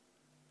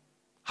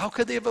 How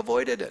could they have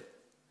avoided it?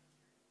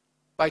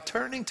 By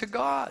turning to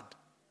God.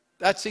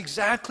 That's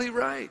exactly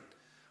right.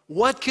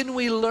 What can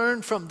we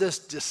learn from this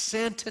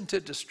descent into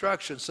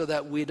destruction so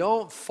that we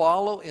don't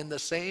follow in the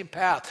same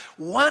path?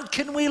 What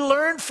can we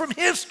learn from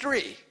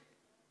history?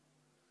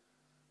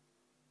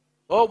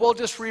 Oh, we'll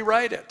just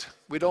rewrite it.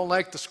 We don't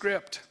like the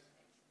script.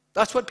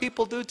 That's what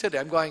people do today.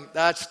 I'm going,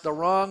 that's the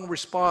wrong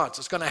response.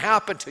 It's going to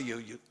happen to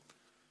you.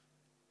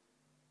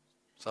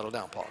 Settle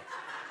down, Paul.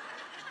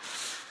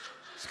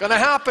 It's going to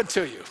happen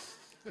to you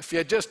if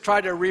you just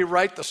try to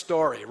rewrite the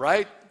story,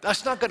 right?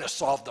 That's not going to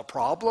solve the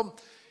problem.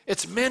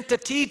 It's meant to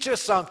teach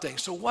us something.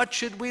 So what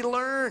should we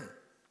learn?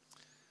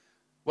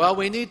 Well,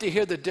 we need to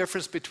hear the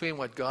difference between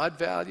what God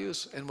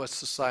values and what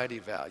society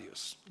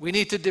values. We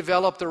need to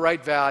develop the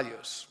right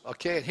values.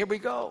 Okay, and here we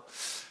go.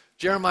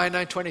 Jeremiah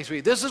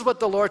 9:23. This is what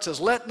the Lord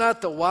says. Let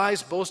not the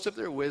wise boast of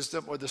their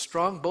wisdom, or the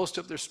strong boast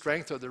of their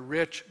strength, or the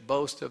rich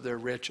boast of their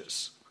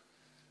riches.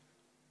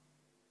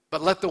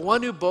 But let the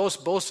one who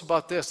boast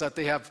about this, that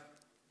they have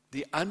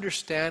the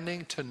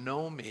understanding to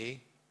know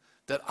me,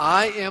 that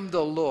I am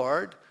the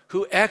Lord,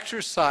 who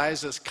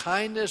exercises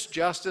kindness,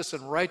 justice,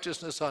 and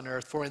righteousness on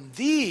earth. For in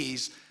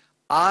these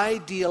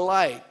I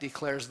delight,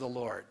 declares the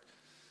Lord.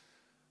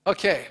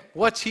 Okay,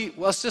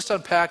 let's just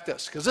unpack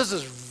this, because this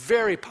is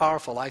very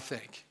powerful, I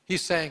think.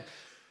 He's saying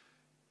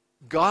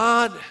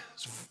God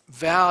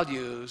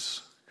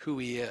values who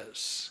he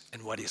is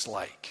and what he's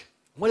like.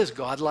 What is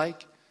God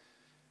like?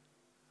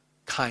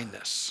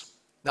 Kindness.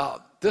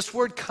 Now, this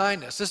word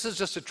kindness, this is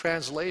just a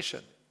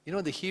translation. You know,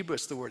 in the Hebrew,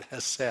 it's the word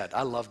hesed.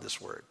 I love this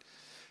word.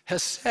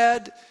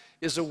 Hesed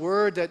is a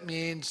word that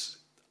means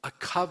a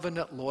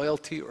covenant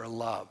loyalty or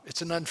love.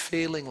 It's an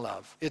unfailing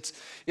love. It's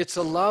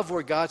a love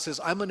where God says,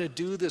 I'm going to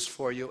do this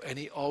for you, and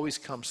he always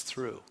comes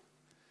through.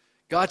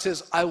 God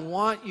says, I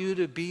want you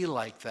to be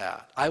like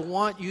that. I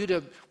want you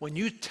to, when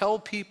you tell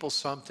people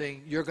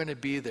something, you're going to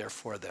be there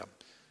for them.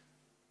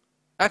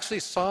 Actually,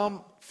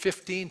 Psalm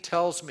 15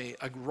 tells me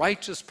a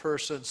righteous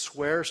person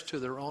swears to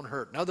their own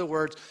hurt. In other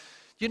words,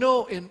 You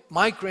know, in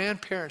my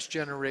grandparents'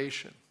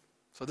 generation,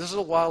 so this is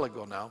a while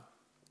ago now,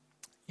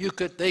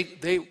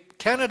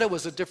 Canada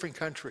was a different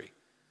country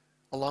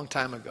a long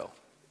time ago.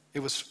 It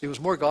was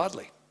more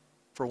godly,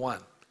 for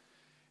one.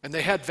 And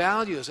they had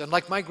values. And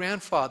like my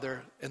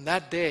grandfather, in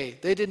that day,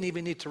 they didn't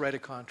even need to write a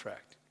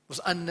contract. It was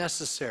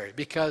unnecessary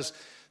because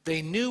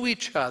they knew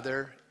each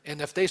other, and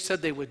if they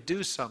said they would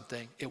do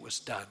something, it was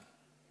done.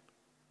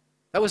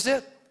 That was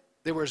it.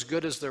 They were as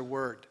good as their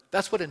word.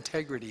 That's what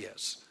integrity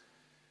is.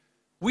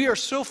 We are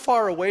so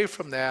far away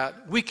from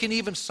that, we can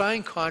even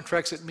sign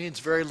contracts. It means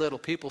very little.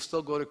 People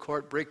still go to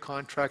court, break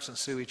contracts, and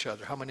sue each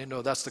other. How many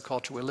know that's the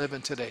culture we live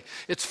in today?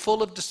 It's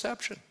full of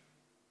deception.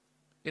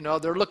 You know,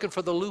 they're looking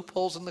for the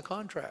loopholes in the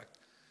contract.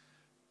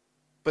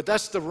 But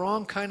that's the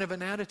wrong kind of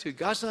an attitude.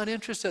 God's not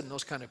interested in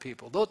those kind of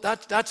people.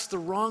 That's the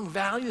wrong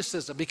value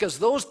system, because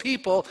those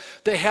people,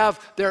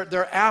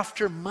 they're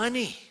after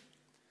money.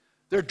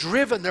 They're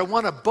driven. They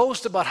want to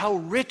boast about how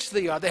rich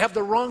they are. They have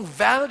the wrong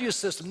value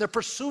system. They're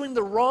pursuing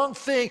the wrong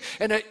thing,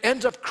 and it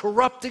ends up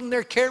corrupting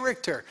their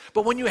character.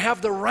 But when you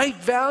have the right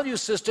value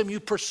system, you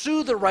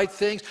pursue the right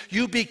things,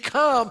 you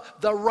become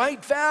the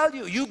right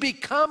value. You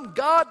become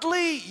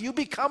godly. You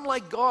become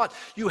like God.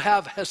 You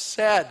have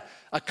hesed,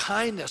 a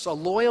kindness, a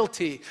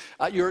loyalty.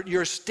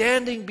 You're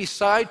standing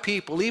beside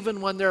people even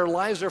when their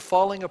lives are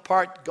falling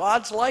apart.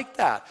 God's like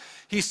that.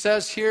 He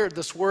says here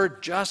this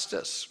word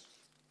justice.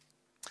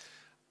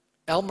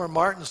 Elmer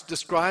Martins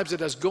describes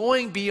it as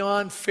going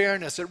beyond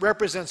fairness. It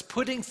represents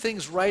putting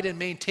things right and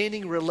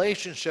maintaining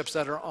relationships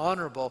that are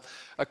honorable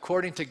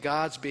according to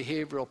God's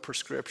behavioral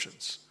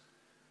prescriptions.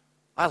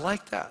 I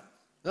like that.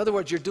 In other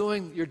words, you're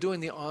doing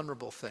the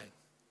honorable thing.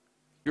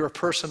 You're a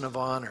person of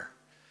honor.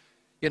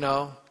 You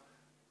know,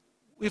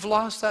 we've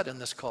lost that in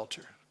this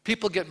culture.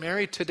 People get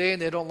married today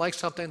and they don't like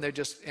something, they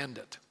just end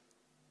it.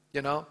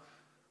 You know?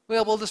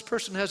 Well, this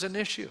person has an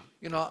issue.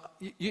 You know,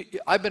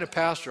 I've been a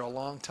pastor a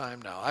long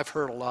time now. I've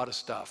heard a lot of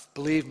stuff.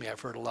 Believe me, I've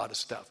heard a lot of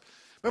stuff.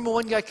 Remember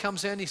one guy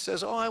comes in, he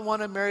says, I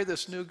want to marry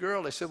this new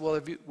girl. I said, well,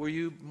 were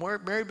you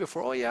married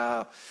before? Oh,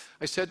 yeah.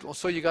 I said, well,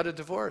 so you got a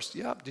divorce?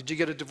 Yeah. Did you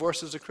get a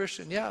divorce as a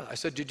Christian? Yeah. I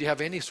said, did you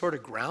have any sort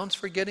of grounds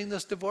for getting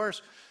this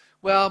divorce?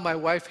 Well, my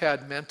wife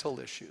had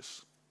mental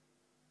issues.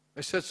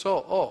 I said,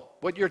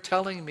 what you're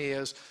telling me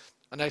is,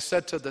 and I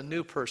said to the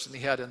new person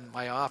he had in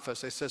my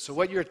office, I said, so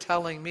what you're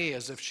telling me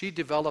is if she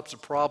develops a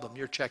problem,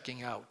 you're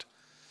checking out.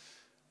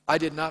 I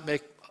did not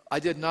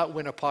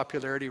win a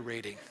popularity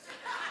rating.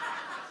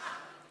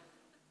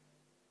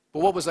 But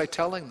what was I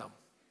telling them?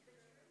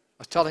 I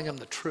was telling them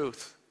the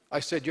truth. I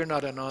said, you're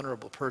not an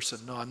honorable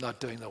person. No, I'm not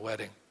doing the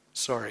wedding.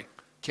 Sorry,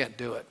 can't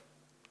do it.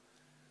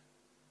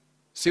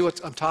 See what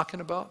I'm talking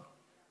about?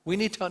 We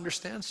need to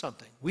understand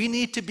something. We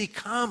need to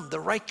become the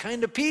right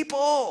kind of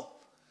people.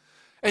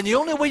 And the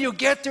only way you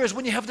get there is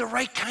when you have the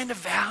right kind of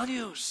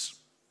values.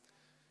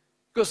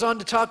 Goes on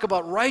to talk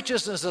about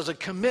righteousness as a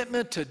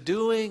commitment to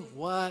doing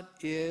what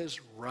is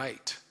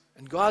right.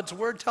 And God's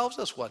word tells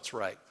us what's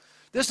right.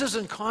 This is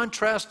in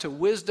contrast to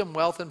wisdom,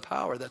 wealth, and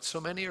power that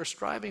so many are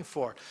striving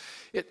for.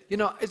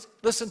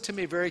 Listen to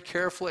me very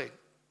carefully.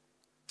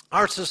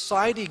 Our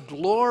society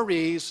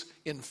glories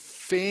in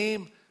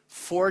fame,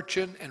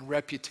 fortune, and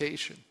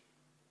reputation.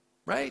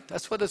 Right?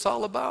 That's what it's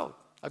all about.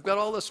 I've got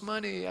all this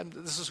money, and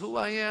this is who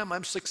I am,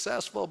 I'm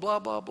successful, blah,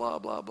 blah, blah,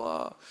 blah,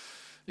 blah.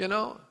 You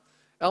know,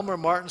 Elmer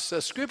Martin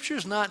says, Scripture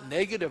is not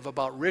negative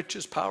about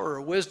riches, power,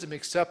 or wisdom,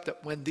 except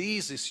that when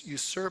these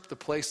usurp the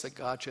place that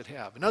God should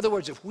have. In other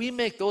words, if we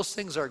make those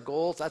things our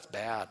goals, that's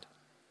bad.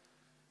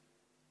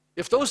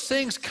 If those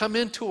things come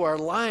into our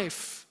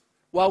life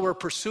while we're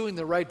pursuing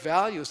the right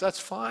values, that's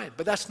fine,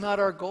 but that's not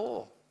our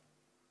goal.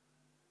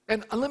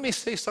 And let me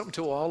say something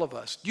to all of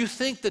us. Do you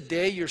think the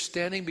day you're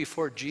standing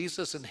before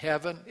Jesus in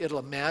heaven,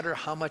 it'll matter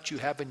how much you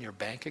have in your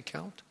bank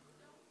account?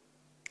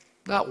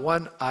 Not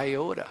one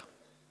iota.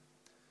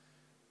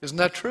 Isn't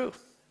that true? It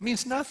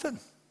means nothing,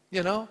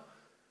 you know.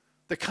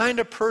 The kind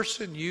of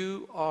person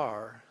you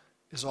are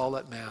is all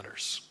that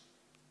matters.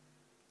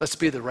 Let's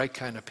be the right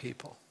kind of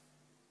people.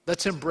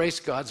 Let's embrace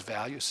God's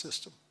value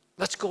system.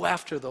 Let's go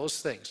after those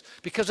things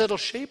because it'll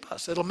shape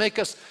us. It'll make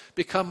us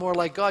become more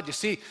like God. You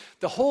see,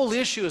 the whole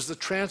issue is the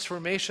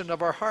transformation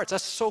of our hearts.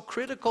 That's so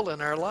critical in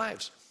our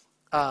lives.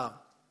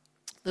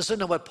 Listen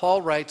to what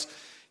Paul writes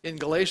in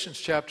Galatians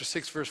chapter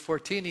 6, verse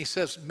 14. He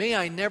says, may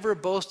I never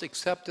boast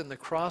except in the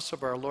cross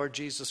of our Lord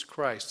Jesus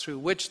Christ, through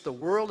which the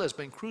world has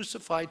been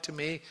crucified to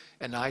me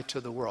and I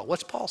to the world.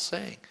 What's Paul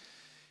saying?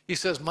 He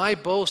says, my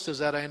boast is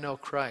that I know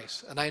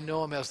Christ, and I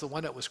know him as the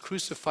one that was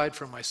crucified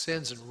for my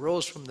sins and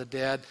rose from the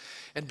dead.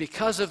 And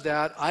because of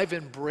that, I've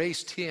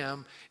embraced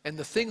him. And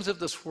the things of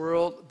this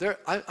world,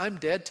 I'm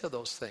dead to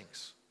those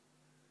things.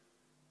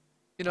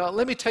 You know,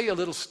 let me tell you a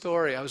little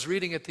story. I was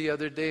reading it the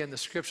other day in the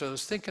scripture. I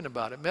was thinking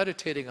about it,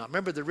 meditating on it.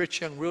 Remember the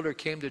rich young ruler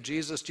came to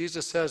Jesus.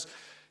 Jesus says,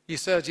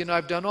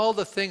 I've done all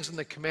the things in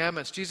the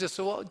commandments. Jesus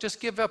said, well, just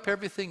give up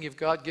everything you've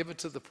got, give it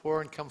to the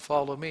poor, and come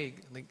follow me.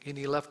 And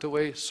he left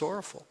away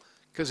sorrowful,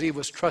 because he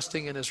was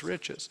trusting in his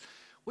riches.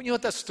 Well, you know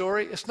what that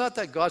story? It's not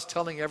that God's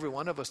telling every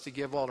one of us to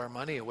give all our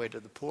money away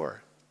to the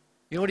poor.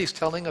 You know what he's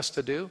telling us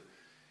to do?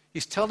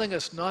 He's telling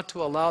us not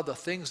to allow the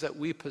things that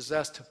we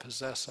possess to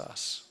possess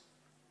us.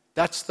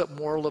 That's the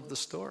moral of the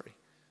story.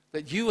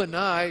 That you and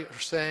I are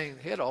saying,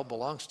 hey, it all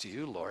belongs to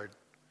you, Lord.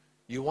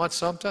 You want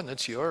something?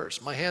 It's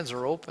yours. My hands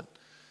are open.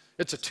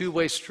 It's a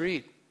two-way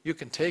street. You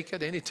can take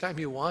it anytime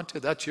you want to.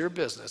 That's your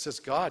business. It's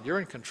God. You're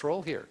in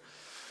control here.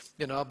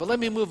 But let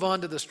me move on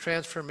to this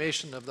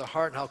transformation of the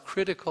heart and how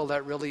critical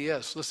that really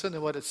is. Listen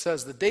to what it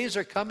says. The days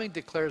are coming,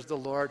 declares the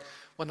Lord,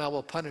 when I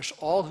will punish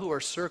all who are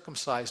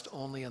circumcised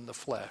only in the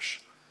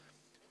flesh.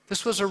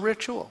 This was a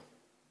ritual.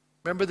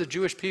 Remember, the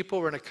Jewish people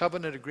were in a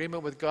covenant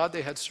agreement with God.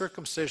 They had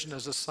circumcision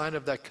as a sign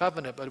of that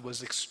covenant, but it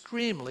was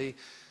extremely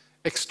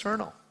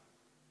external.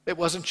 It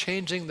wasn't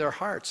changing their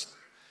hearts.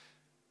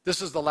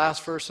 This is the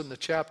last verse in the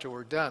chapter.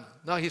 We're done.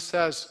 Now he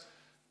says,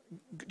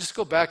 just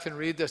go back and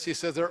read this. He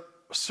says they're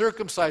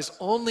circumcised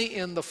only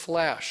in the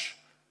flesh.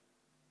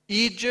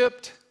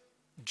 Egypt,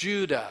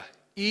 Judah,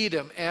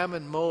 Edom,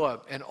 Ammon,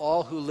 Moab, and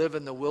all who live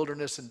in the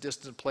wilderness and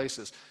distant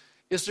places.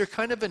 Is there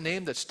kind of a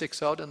name that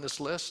sticks out in this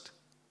list?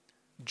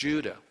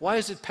 Judah. Why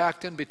is it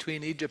packed in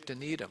between Egypt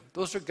and Edom?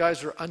 Those are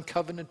guys who are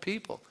uncovenanted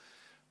people.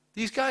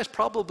 These guys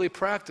probably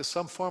practice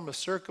some form of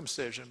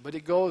circumcision, but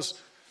it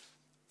goes,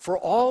 for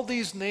all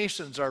these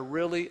nations are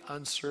really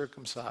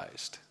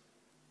uncircumcised.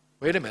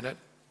 Wait a minute,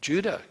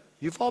 Judah,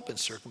 you've all been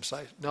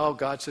circumcised. No,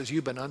 God says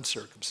you've been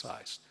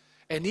uncircumcised.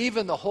 And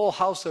even the whole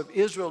house of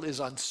Israel is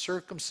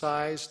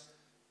uncircumcised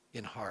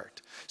in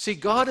heart. See,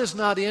 God is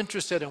not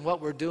interested in what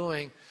we're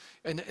doing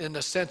in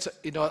the sense,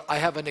 I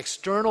have an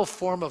external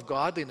form of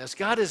godliness.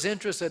 God is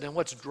interested in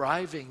what's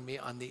driving me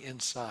on the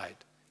inside.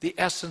 The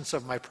essence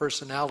of my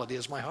personality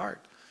is my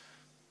heart.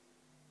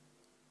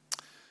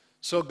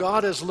 So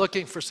God is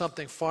looking for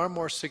something far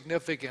more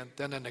significant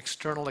than an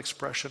external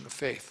expression of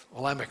faith.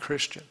 Well, I'm a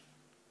Christian.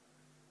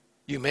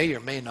 You may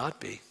or may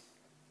not be.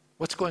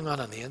 What's going on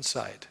the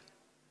inside?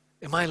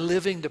 Am I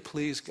living to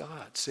please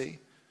God? See?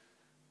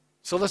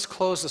 So let's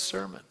close the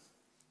sermon.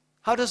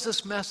 How does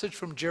this message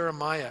from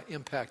Jeremiah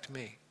impact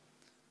me?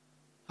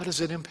 How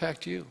does it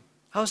impact you?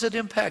 How is it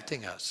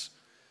impacting us?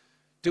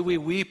 Do we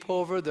weep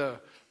over the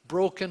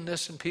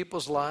brokenness in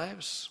people's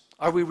lives?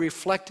 Are we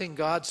reflecting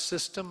God's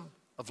system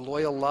of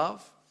loyal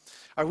love?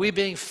 Are we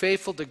being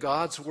faithful to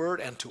God's word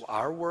and to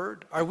our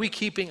word? Are we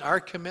keeping our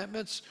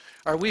commitments?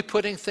 Are we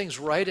putting things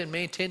right and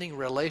maintaining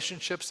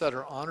relationships that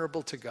are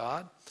honorable to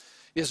God?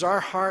 Is our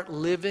heart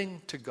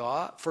living to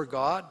God, for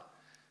God?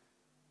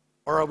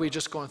 Or are we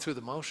just going through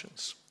the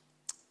motions?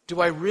 Do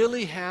I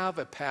really have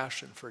a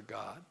passion for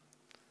God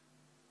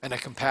and a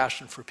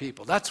compassion for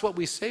people? That's what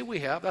we say we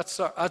have. That's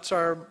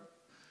our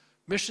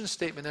mission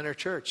statement in our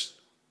church.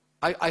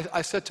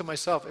 I said to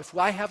myself, if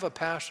I have a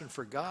passion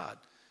for God,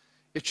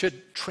 it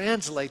should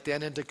translate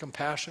then into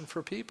compassion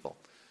for people.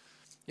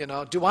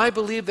 Do I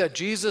believe that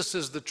Jesus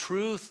is the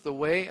truth, the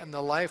way, and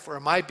the life, or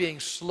am I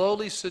being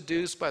slowly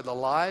seduced by the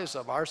lies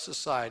of our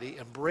society,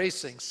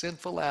 embracing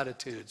sinful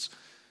attitudes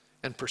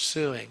and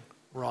pursuing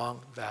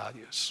wrong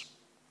values?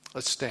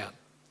 Let's stand.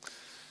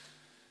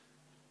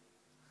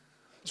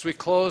 As we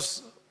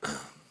close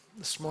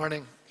this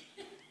morning,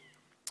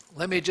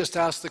 let me just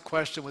ask the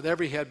question with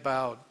every head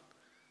bowed.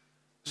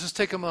 Just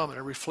take a moment,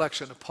 a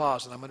reflection, a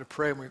pause, and I'm going to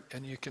pray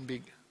and you can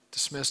be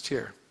dismissed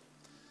here.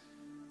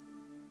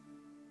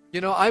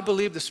 I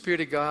believe the Spirit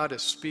of God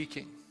is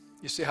speaking.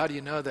 You say, how do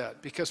you know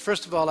that? Because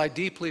first of all, I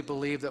deeply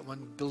believe that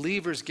when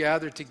believers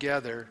gather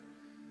together,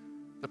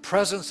 the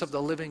presence of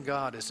the living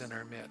God is in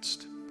our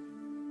midst.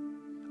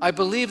 I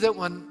believe that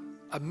when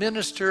a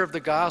minister of the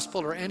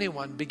gospel or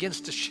anyone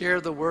begins to share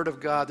the word of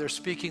God, they're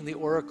speaking the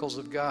oracles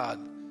of God.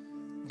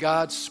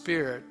 God's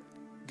Spirit,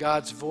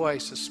 God's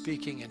voice is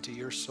speaking into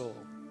your soul.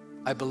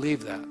 I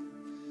believe that.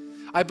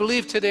 I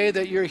believe today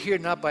that you're here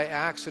not by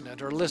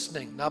accident or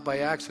listening, not by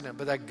accident,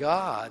 but that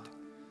God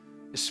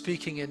is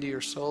speaking into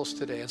your souls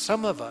today. And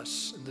some of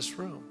us in this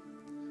room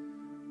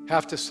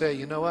have to say,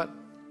 you know what?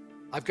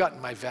 I've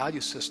gotten my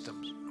value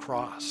systems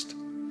crossed.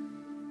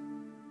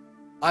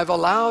 I've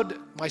allowed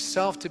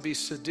myself to be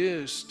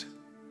seduced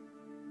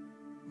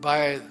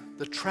by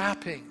the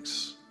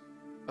trappings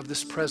of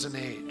this present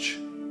age.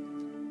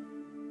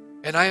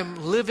 And I am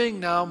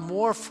living now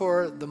more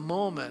for the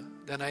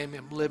moment than I am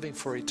living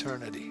for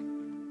eternity.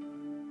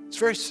 It's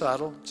very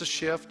subtle. It's a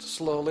shift,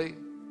 slowly.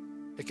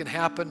 It can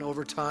happen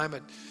over time.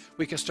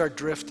 We can start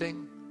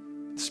drifting.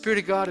 The Spirit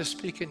of God is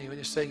speaking to you and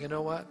you're saying, you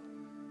know what?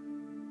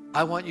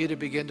 I want you to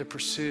begin to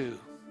pursue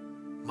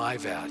my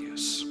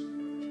values.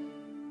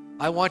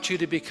 I want you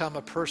to become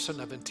a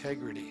person of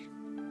integrity.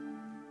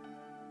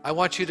 I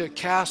want you to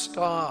cast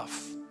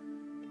off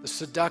the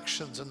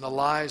seductions and the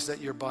lies that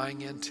you're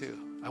buying into.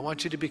 I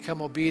want you to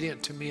become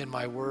obedient to me and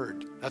my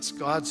word. That's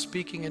God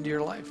speaking into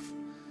your life.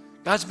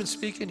 God's been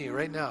speaking to you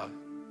right now.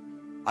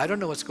 I don't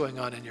know what's going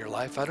on in your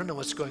life. I don't know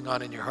what's going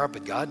on in your heart,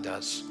 but God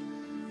does.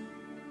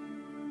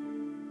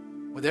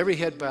 With every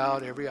head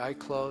bowed, every eye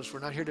closed, we're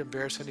not here to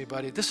embarrass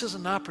anybody. This is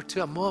an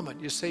opportune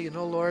moment. You say,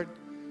 Lord,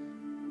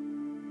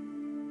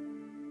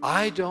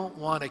 I don't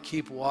want to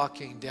keep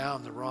walking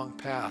down the wrong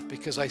path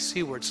because I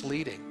see where it's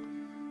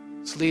leading.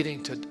 It's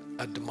leading to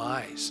a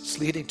demise. It's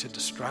leading to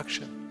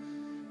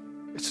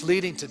destruction. It's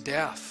leading to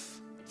death.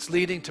 It's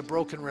leading to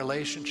broken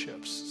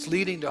relationships. It's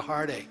leading to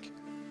heartache.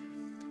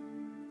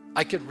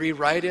 I could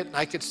rewrite it and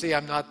I could say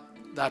I'm not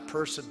that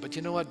person. But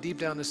you know what? Deep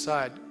down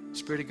inside, the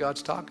Spirit of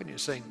God's talking to you,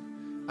 saying,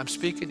 I'm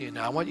speaking to you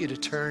now. I want you to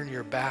turn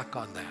your back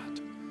on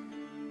that.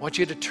 I want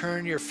you to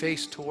turn your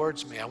face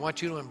towards me. I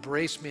want you to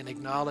embrace me and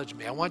acknowledge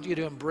me. I want you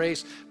to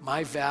embrace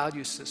my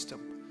value system.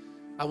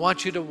 I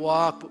want you to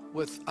walk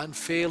with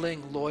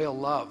unfailing, loyal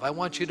love. I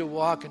want you to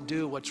walk and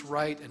do what's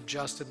right and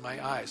just in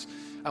my eyes.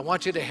 I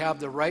want you to have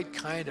the right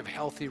kind of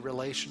healthy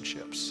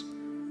relationships.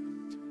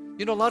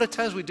 You know, a lot of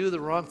times we do the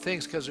wrong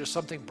things because there's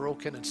something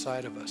broken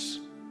inside of us.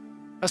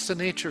 That's the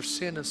nature of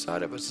sin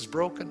inside of us, is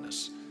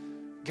brokenness.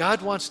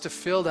 God wants to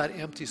fill that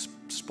empty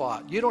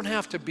spot. You don't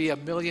have to be a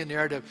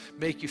millionaire to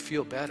make you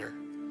feel better.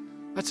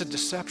 That's a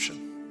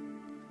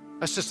deception.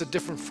 That's just a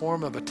different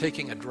form of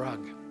taking a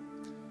drug.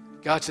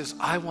 God says,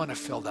 I want to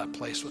fill that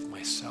place with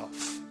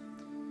myself.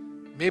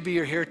 Maybe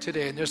you're here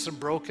today and there's some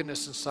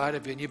brokenness inside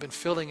of you and you've been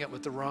filling it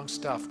with the wrong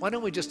stuff. Why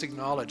don't we just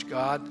acknowledge,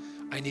 God,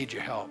 I need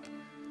your help.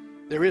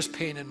 There is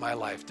pain in my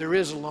life. There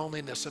is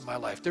loneliness in my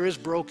life. There is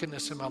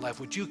brokenness in my life.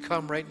 Would you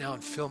come right now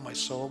and fill my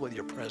soul with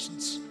your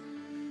presence?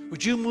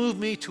 Would you move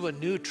me to a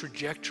new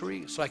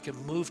trajectory so I can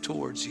move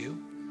towards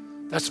you?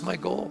 That's my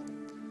goal.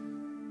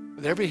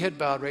 With every head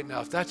bowed right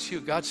now, if that's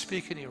you, God's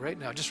speaking to you right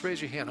now, just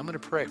raise your hand. I'm going to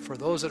pray for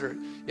those that are,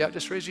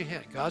 just raise your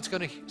hand. God's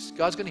going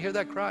to hear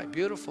that cry.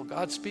 Beautiful.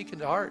 God's speaking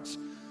to hearts.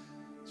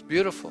 It's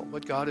beautiful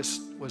what God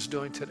was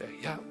doing today.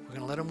 Yeah, we're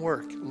going to let him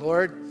work.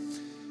 Lord,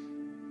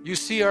 you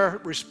see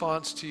our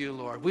response to you,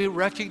 Lord. We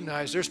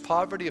recognize there's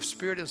poverty of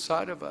spirit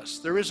inside of us.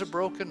 There is a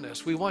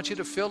brokenness. We want you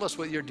to fill us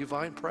with your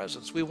divine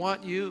presence. We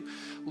want you,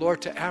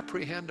 Lord, to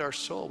apprehend our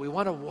soul. We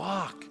want to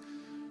walk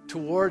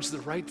towards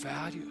the right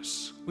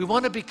values. We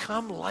want to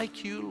become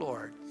like you,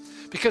 Lord,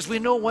 because we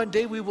know one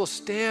day we will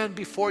stand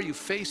before you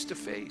face to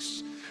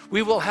face.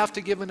 We will have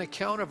to give an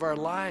account of our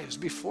lives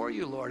before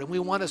you, Lord, and we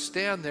want to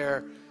stand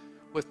there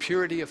with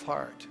purity of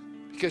heart,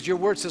 because your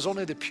word says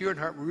only the pure in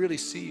heart really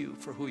see you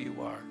for who you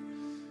are.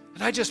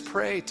 And I just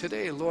pray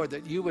today, Lord,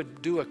 that you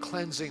would do a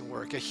cleansing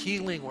work, a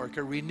healing work,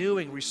 a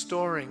renewing,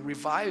 restoring,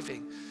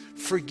 reviving,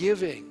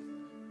 forgiving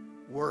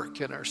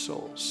work in our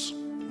souls.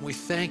 And we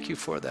thank you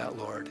for that,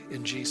 Lord,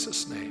 in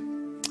Jesus'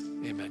 name.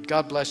 Amen.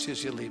 God bless you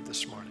as you leave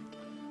this morning.